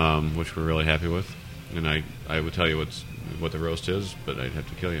 which we're really happy with. And I would tell you what the roast is, but I'd have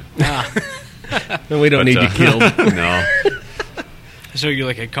to kill you. No, we don't need you killed. No. So you're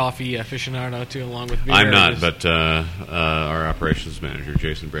like a coffee aficionado too, along with beer? I'm not, but our operations manager,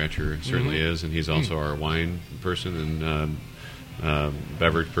 Jason Brancher, certainly is, and he's also our wine person and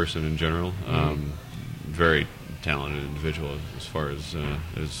beverage person in general. Very talented individual as far as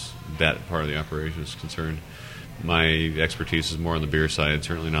that part of the operation is concerned. My expertise is more on the beer side,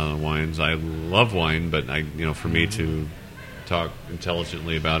 certainly not on the wines. I love wine, but for me to talk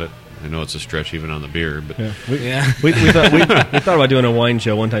intelligently about it, I know it's a stretch even on the beer, but we thought about doing a wine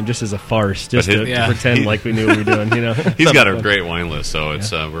show one time just as a farce, just to pretend like we knew what we were doing. He's got a great wine list, so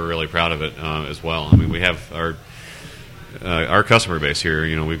it's we're really proud of it as well. I mean, we have our customer base here.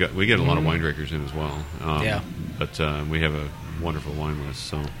 We get a lot of wine drinkers in as well. But we have a wonderful wine list,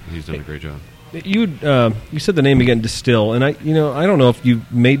 so he's done a great job. You said the name again, Destihl, and I don't know if you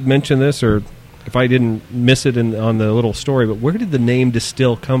made mention this or if I didn't miss it on the little story, but where did the name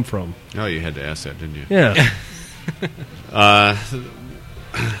Destihl come from? Oh, you had to ask that, didn't you? Yeah.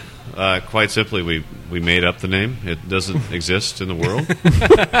 Quite simply, we made up the name. It doesn't exist in the world,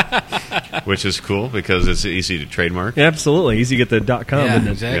 which is cool because it's easy to trademark. Yeah, absolutely, easy to get the .com. Yeah,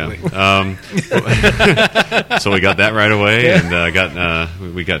 exactly. Yeah. So we got that right away, and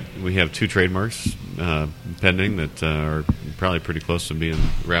we have 2 trademarks pending that are probably pretty close to being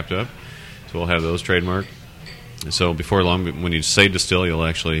wrapped up. So we'll have those trademarked. So before long, when you say Destihl, you'll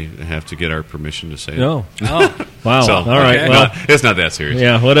actually have to get our permission to say it. Oh. Wow. So, all right. Okay. Well, no, it's not that serious.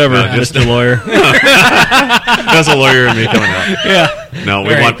 Yeah, whatever, Mr. Lawyer. That's a lawyer and me coming out. Yeah. No,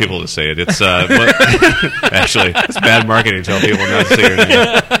 we want people to say it. It's actually, it's bad marketing to tell people not to say your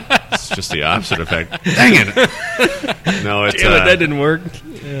name. It's just the opposite effect. Dang it. No, it's Damn it, that didn't work.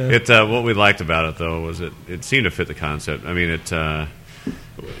 Yeah. What we liked about it, though, was it seemed to fit the concept. I mean,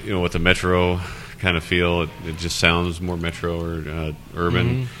 with the metro kind of feel, it just sounds more metro or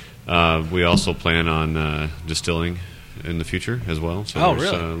urban. We also plan on distilling in the future as well. So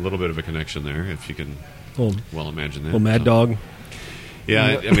there's a little bit of a connection there, if you can imagine that. Little Mad Dog.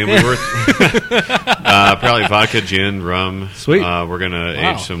 Yeah, I mean, we were probably vodka, gin, rum. Sweet. We're going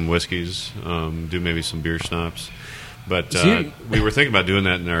to age some whiskeys, do maybe some beer schnapps. But we were thinking about doing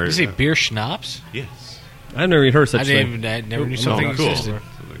that in our... Did you say beer schnapps? Yes. I've never even heard such thing. I never knew something existed.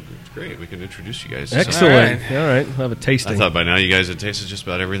 Great, we can introduce you guys. Excellent. All right. We'll have a tasting. I thought by now you guys had tasted just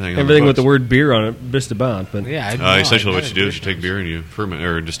about everything. Everything with the word beer on it, just about. But essentially, what you do is you take beer and you ferment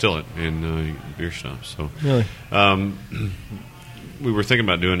or distill it in beer schnapps. So, really? We were thinking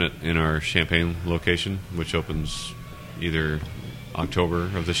about doing it in our Champaign location, which opens either October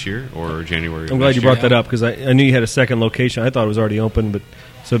of this year or January. I'm glad you brought that up because I knew you had a second location. I thought it was already open, but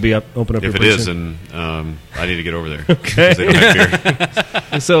so it'd be open up. If it is, then I need to get over there. Okay. They don't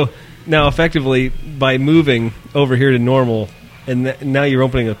have beer. So now, effectively, by moving over here to Normal, and now you're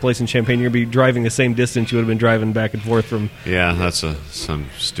opening a place in Champaign, you're going to be driving the same distance you would have been driving back and forth from. Yeah, that's some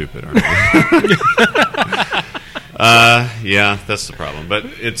stupid argument. Yeah, that's the problem. But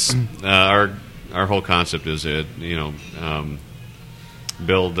it's our whole concept is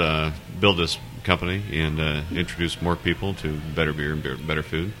build this company and introduce more people to better beer and better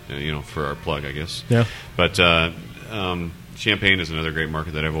food. For our plug, I guess. Yeah. But Champaign is another great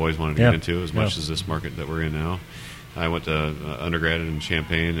market that I've always wanted to get into, as much as this market that we're in now. I went to undergrad in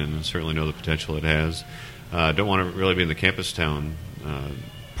Champaign and certainly know the potential it has. Don't want to really be in the campus town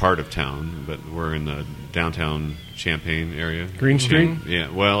part of town, but we're in the downtown Champaign area. Green Street? Yeah,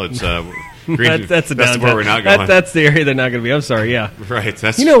 well, it's Green, that's where we're not going. That's the area they're not going to be. I'm sorry, yeah. Right.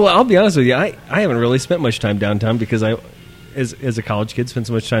 I'll be honest with you. I haven't really spent much time downtown because I, as a college kid, spent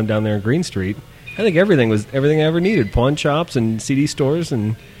so much time down there on Green Street. I think everything I ever needed: pawn shops and CD stores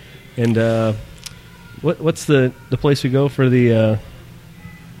and what's the place we go for the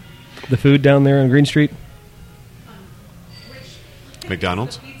food down there on Green Street?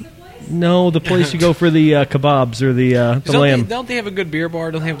 McDonald's? No, the place you go for the kebabs or the lamb. Don't they have a good beer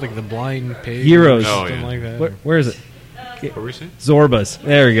bar? Don't they have like the Blind Pig? Heroes. Or something like that? Where is it? What were you saying? Zorba's.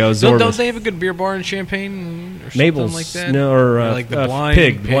 There we go. Zorba's. Don't they have a good beer bar in Champaign or Mabel's, something like that? No, or like the Blind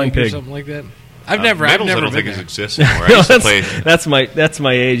Pig or something like that. Mabel's I don't think been it there. exists anymore. I used to play. That's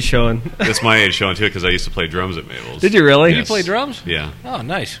my age showing. That's my age showing too, because I used to play drums at Mabel's. Did you really? Did you play drums? Yeah. Oh,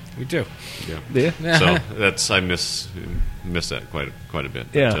 nice. Me too. Yeah. Yeah. So I miss that quite a bit.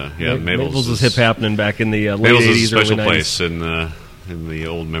 Yeah. But, Mabel's was hip happening back in the late Mabel's 80s, is a special early 90s. place in the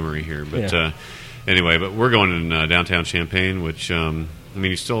old memory here. But anyway, but we're going in downtown Champaign, which I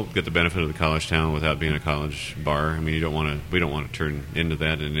mean, you still get the benefit of the college town without being a college bar. I mean, we don't want to turn into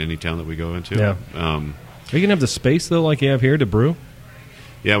that in any town that we go into. Yeah. Are you going to have the space, though, like you have here to brew?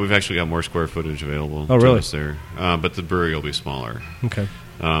 Yeah, we've actually got more square footage available to us there. But the brewery will be smaller. Okay.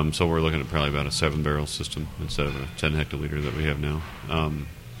 So we're looking at probably about a 7-barrel system instead of a 10 hectoliter that we have now.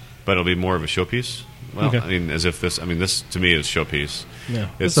 But it'll be more of a showpiece. Well, okay. I mean, this to me is showpiece. Yeah,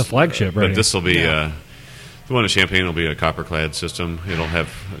 it's a flagship, right? But this will be the one in Champaign will be a copper-clad system. It'll have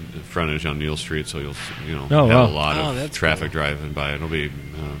frontage on Neal Street, so you'll have a lot of traffic driving by. It'll be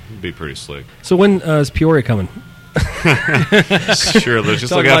pretty slick. So when is Peoria coming? Sure,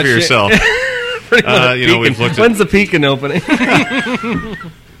 just look out for yourself. We've looked at when's the Pekin opening?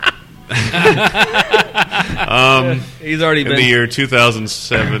 He's already been in the year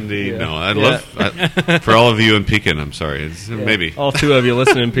 2070. No, I'd love for all of you in Pekin. I'm sorry, maybe all 2 of you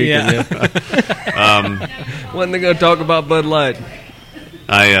listening in Pekin. When they going to talk about Bud Light?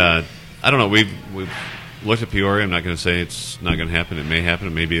 I don't know. We've looked at Peoria. I'm not going to say it's not going to happen. It may happen.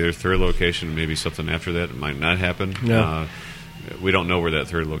 It may be their 3rd location. Maybe something after that. It might not happen. No. We don't know where that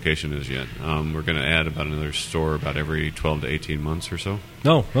 3rd location is yet. We're going to add about another store about every 12 to 18 months or so.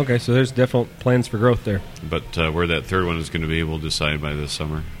 Oh, okay. So there's definite plans for growth there. But where that 3rd one is going to be, we'll decide by this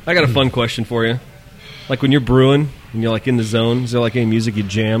summer. I got a fun question for you. Like when you're brewing and you're like in the zone, is there like any music you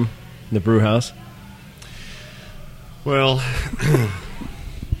jam in the brew house? Well,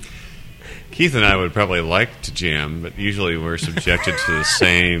 Keith and I would probably like to jam, but usually we're subjected to the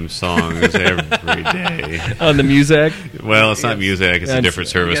same songs every day. On the Muzak? Well, it's not Muzak; it's a different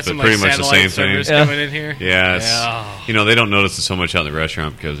service, but pretty much the same thing. Coming in here? Yeah, they don't notice it so much out in the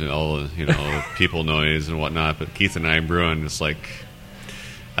restaurant because all the people noise and whatnot. But Keith and I brewing, it's like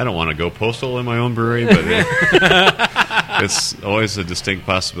I don't want to go postal in my own brewery, but it's always a distinct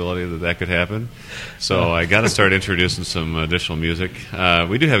possibility that could happen. So I got to start introducing some additional music.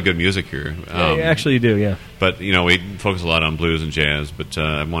 We do have good music here. Actually, you do, yeah. But we focus a lot on blues and jazz. But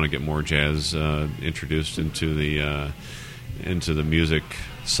I want to get more jazz introduced into the music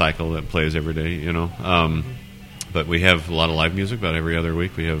cycle that plays every day. But we have a lot of live music. About every other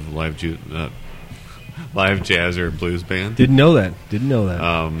week, we have live jazz or blues band. Didn't know that.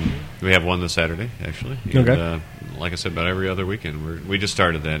 We have one this Saturday, actually. And, okay. Like I said, about every other weekend. We just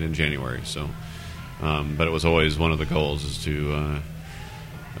started that in January. So, but it was always one of the goals is to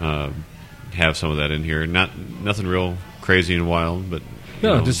have some of that in here. Nothing real crazy and wild, but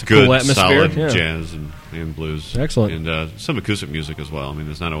just a good, cool atmosphere. Solid jazz and blues. Excellent. And some acoustic music as well. I mean,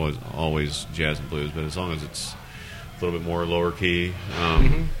 it's not always jazz and blues, but as long as it's a little bit more lower key,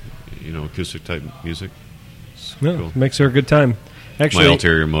 acoustic type music. Cool. Makes her a good time. Actually, my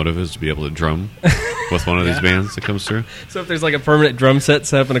ulterior motive is to be able to drum with one of these bands that comes through. So if there's like a permanent drum set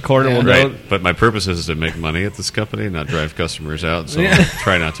set up in a corner, we'll know. But my purpose is to make money at this company, not drive customers out. So I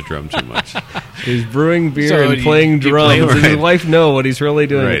try not to drum too much. He's brewing beer and playing drums, and his wife know what he's really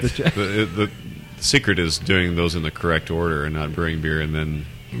doing. Right. The secret is doing those in the correct order and not brewing beer and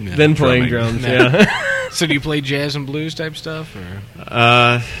then playing drums. Yeah. So do you play jazz and blues type stuff? Or?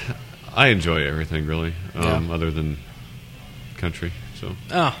 I enjoy everything really, other than country. So.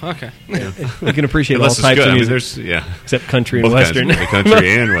 Oh, okay. Yeah. We can appreciate all types of music. I mean, except country and both western.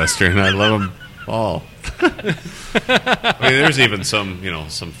 Country and western. I love them all. I mean, there's even some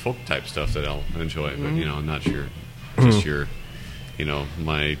folk type stuff that I'll enjoy, but not your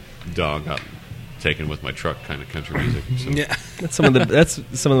my dog got taken with my truck kind of country music. So. Yeah, that's some of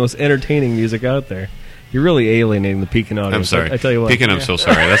the most entertaining music out there. You're really alienating the Pekin audience. I'm sorry. I tell you what. Pekin, I'm so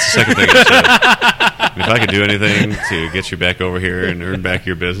sorry. That's the second thing I said. If I could do anything to get you back over here and earn back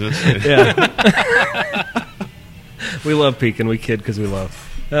your business. Yeah. We love Pekin. We kid because we love.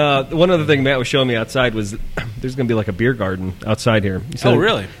 One other thing Matt was showing me outside was there's going to be like a beer garden outside here. Oh,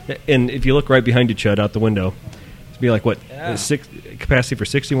 really? And if you look right behind you, Chud, out the window, it's be like, capacity for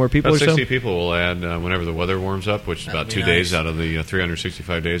 60 more people about or so? 60 people will add whenever the weather warms up, which is about 2 days out of the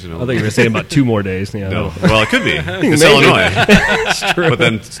 365 days. I thought you were going to say about 2 more days. Yeah, no. Well, it could be. It's Illinois. It's true. But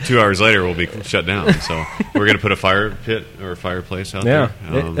then 2 hours later, we'll be shut down. So we're going to put a fire pit or a fireplace out there.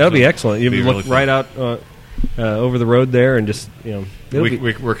 Yeah, that'll be excellent. You can look right out over the road there and just,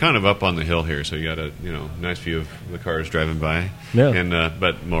 we're kind of up on the hill here, so you got a nice view of the cars driving by. Yeah. And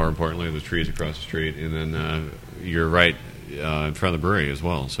but more importantly, the trees across the street, and then you're right in front of the brewery as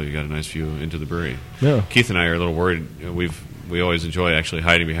well, so you got a nice view into the brewery. Yeah. Keith and I are a little worried. We always enjoy actually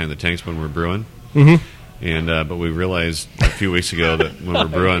hiding behind the tanks when we're brewing. Mm-hmm. And but we realized a few weeks ago that when we're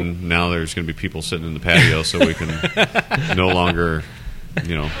brewing, now there's going to be people sitting in the patio, so we can no longer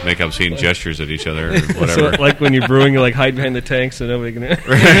make obscene gestures at each other or whatever. So, like when you're brewing, you like hide behind the tank so nobody can.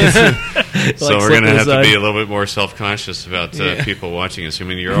 So we're going to have to be a little bit more self-conscious about people watching us. I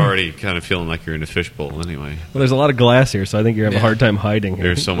mean, you're already kind of feeling like you're in a fishbowl anyway. Well, there's a lot of glass here, so I think you're having a hard time hiding here.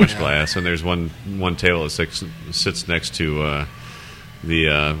 There's so much glass, and there's one table that sits next to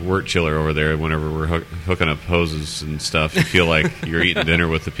the wort chiller over there. Whenever we're hooking up hoses and stuff, you feel like you're eating dinner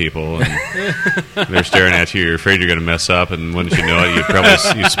with the people, and they're staring at you. You're afraid you're going to mess up, and wouldn't you know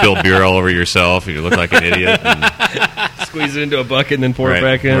it, you spill beer all over yourself, and you look like an idiot. And squeeze it into a bucket and then pour it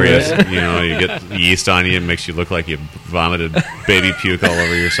back in. Or you get yeast on you and makes you look like you vomited baby puke all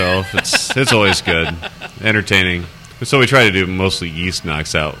over yourself. It's always good, entertaining. So we try to do mostly yeast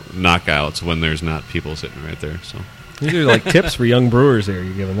knockouts when there's not people sitting right there. So these are like tips for young brewers there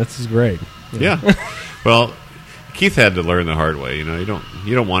you're giving. This is great. Yeah. Well, Keith had to learn the hard way. You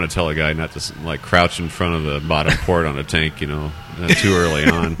don't want to tell a guy not to like crouch in front of the bottom port on a tank. Too early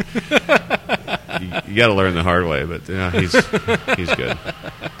on. You got to learn the hard way, but he's good.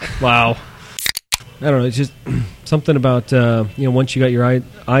 Wow. I don't know. It's just something about once you got your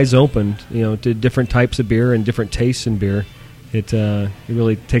eyes opened, to different types of beer and different tastes in beer, it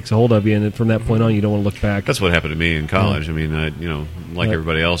really takes a hold of you, and from that point on, you don't want to look back. That's what happened to me in college. I mean, like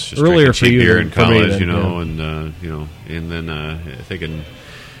everybody else, just earlier drinking cheap beer in college, then, and then I think in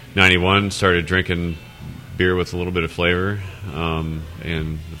 '91 started drinking beer with a little bit of flavor,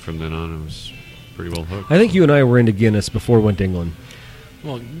 and from then on, I was pretty well hooked. I think you and I were into Guinness before we went to England.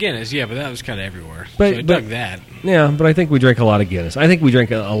 Well, Guinness, but that was kind of everywhere. But, so I dug that. Yeah, but I think we drank a lot of Guinness. I think we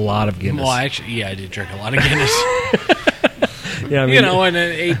drank a lot of Guinness. Well, actually, I did drink a lot of Guinness. Yeah, I mean, and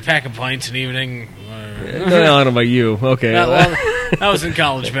an 8-pack of pints an evening. No, I don't know about you. Okay. I was in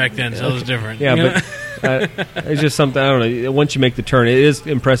college back then, so it was different. Yeah, but it's just something, I don't know. Once you make the turn, it is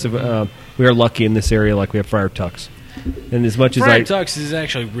impressive. We are lucky in this area, like we have Friar Tuck's. And as much as Friar Tuck's is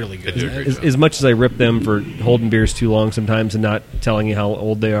actually really good. As much as I rip them for holding beers too long sometimes and not telling you how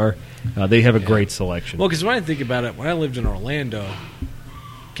old they are, they have a great selection. Well, because when I think about it, when I lived in Orlando,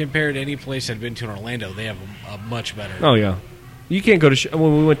 compared to any place I'd been to in Orlando, they have a much better. Oh, yeah. You can't go to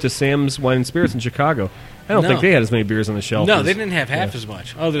when we went to Sam's Wine and Spirits in Chicago. I don't think they had as many beers on the shelf. No, they didn't have half as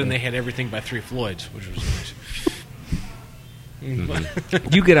much. Other than they had everything by Three Floyds, which was nice. Mm-hmm.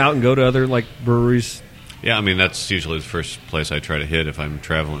 Do you get out and go to other breweries? Yeah, I mean that's usually the first place I try to hit if I'm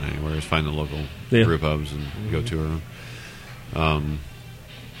traveling anywhere is find the local brew pubs and go tour them.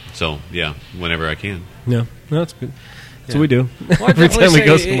 So yeah, whenever I can. Yeah, that's good. That's what we do. Well, every time we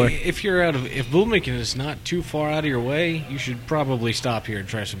go somewhere. If Bloomington is not too far out of your way, you should probably stop here and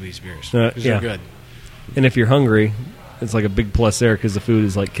try some of these beers because they're good. And if you're hungry, it's like a big plus there because the food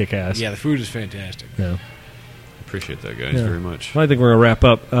is like kick-ass. Yeah, the food is fantastic. Yeah. Appreciate that, guys, very much. Well, I think we're going to wrap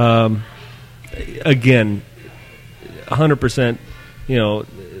up. Again, 100%,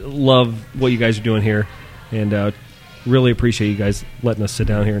 love what you guys are doing here, and really appreciate you guys letting us sit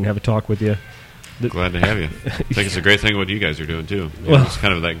down here and have a talk with you. Glad to have you. I think it's a great thing what you guys are doing too. It's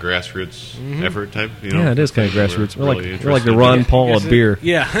kind of that grassroots effort type. Yeah, it is kind of grassroots. We're like the Ron Paul of beer.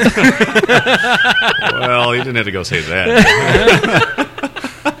 Yeah. Well, you didn't have to go say that.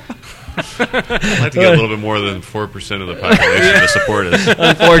 I'd like to get a little bit more than 4% of the population to support us.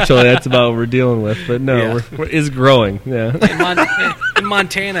 Unfortunately, that's about what we're dealing with. But no, it's growing. Yeah. In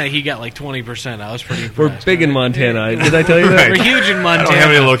Montana, he got like 20%. I was pretty impressed. We're big in Montana. Did I tell you that? Right. We're huge in Montana. I don't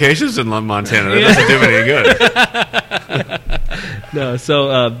have any locations in Montana. That doesn't do any good. No, so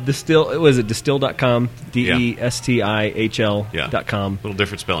Destihl, was it Destihl.com? Destihl.com. A little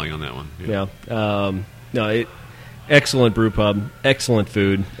different spelling on that one. Yeah. Excellent brew pub, excellent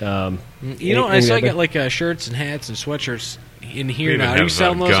food. I saw you got like shirts and hats and sweatshirts in here now. Are you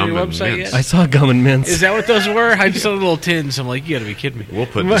selling those on your website yet? I saw gum and mints. Is that what those were? I just saw little tins. I'm like, you got to be kidding me. We'll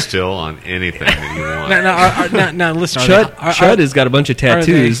put Destihl on anything that you want. Now, listen. Chud has got a bunch of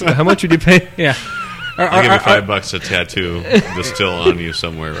tattoos. How much would you pay? Yeah. I'll give you $5 a tattoo Destihl on you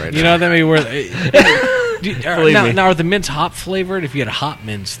somewhere right now. You know, that may be worth now, are the mints hop flavored? If you had a hop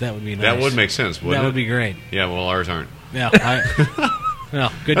mints, that would be nice. That would make sense, wouldn't it? That would be great. Yeah, well, ours aren't. Yeah.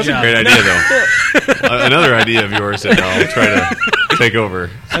 Good That's job. That's a great idea, though. Another idea of yours that I'll try to take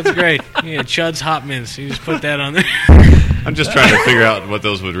over. That's great. Yeah, Chud's hop mints. You just put that on there. I'm just trying to figure out what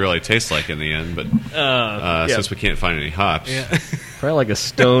those would really taste like in the end, but since we can't find any hops. Yeah. Probably like a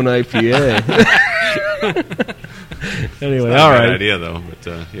Stone IPA. Anyway, all right. Good idea, though.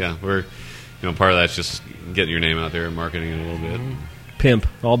 But, we're... part of that's just getting your name out there and marketing it a little bit. Pimp.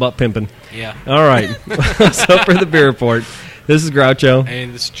 All about pimping. Yeah. All right. So for the Beer Report, this is Groucho.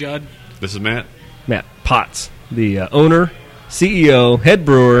 And this is Judd. This is Matt. Matt Potts, the owner, CEO, head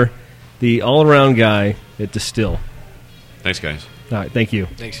brewer, the all-around guy at Destihl. Thanks, guys. All right, thank you.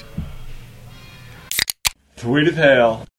 Thanks. Tweet of hell.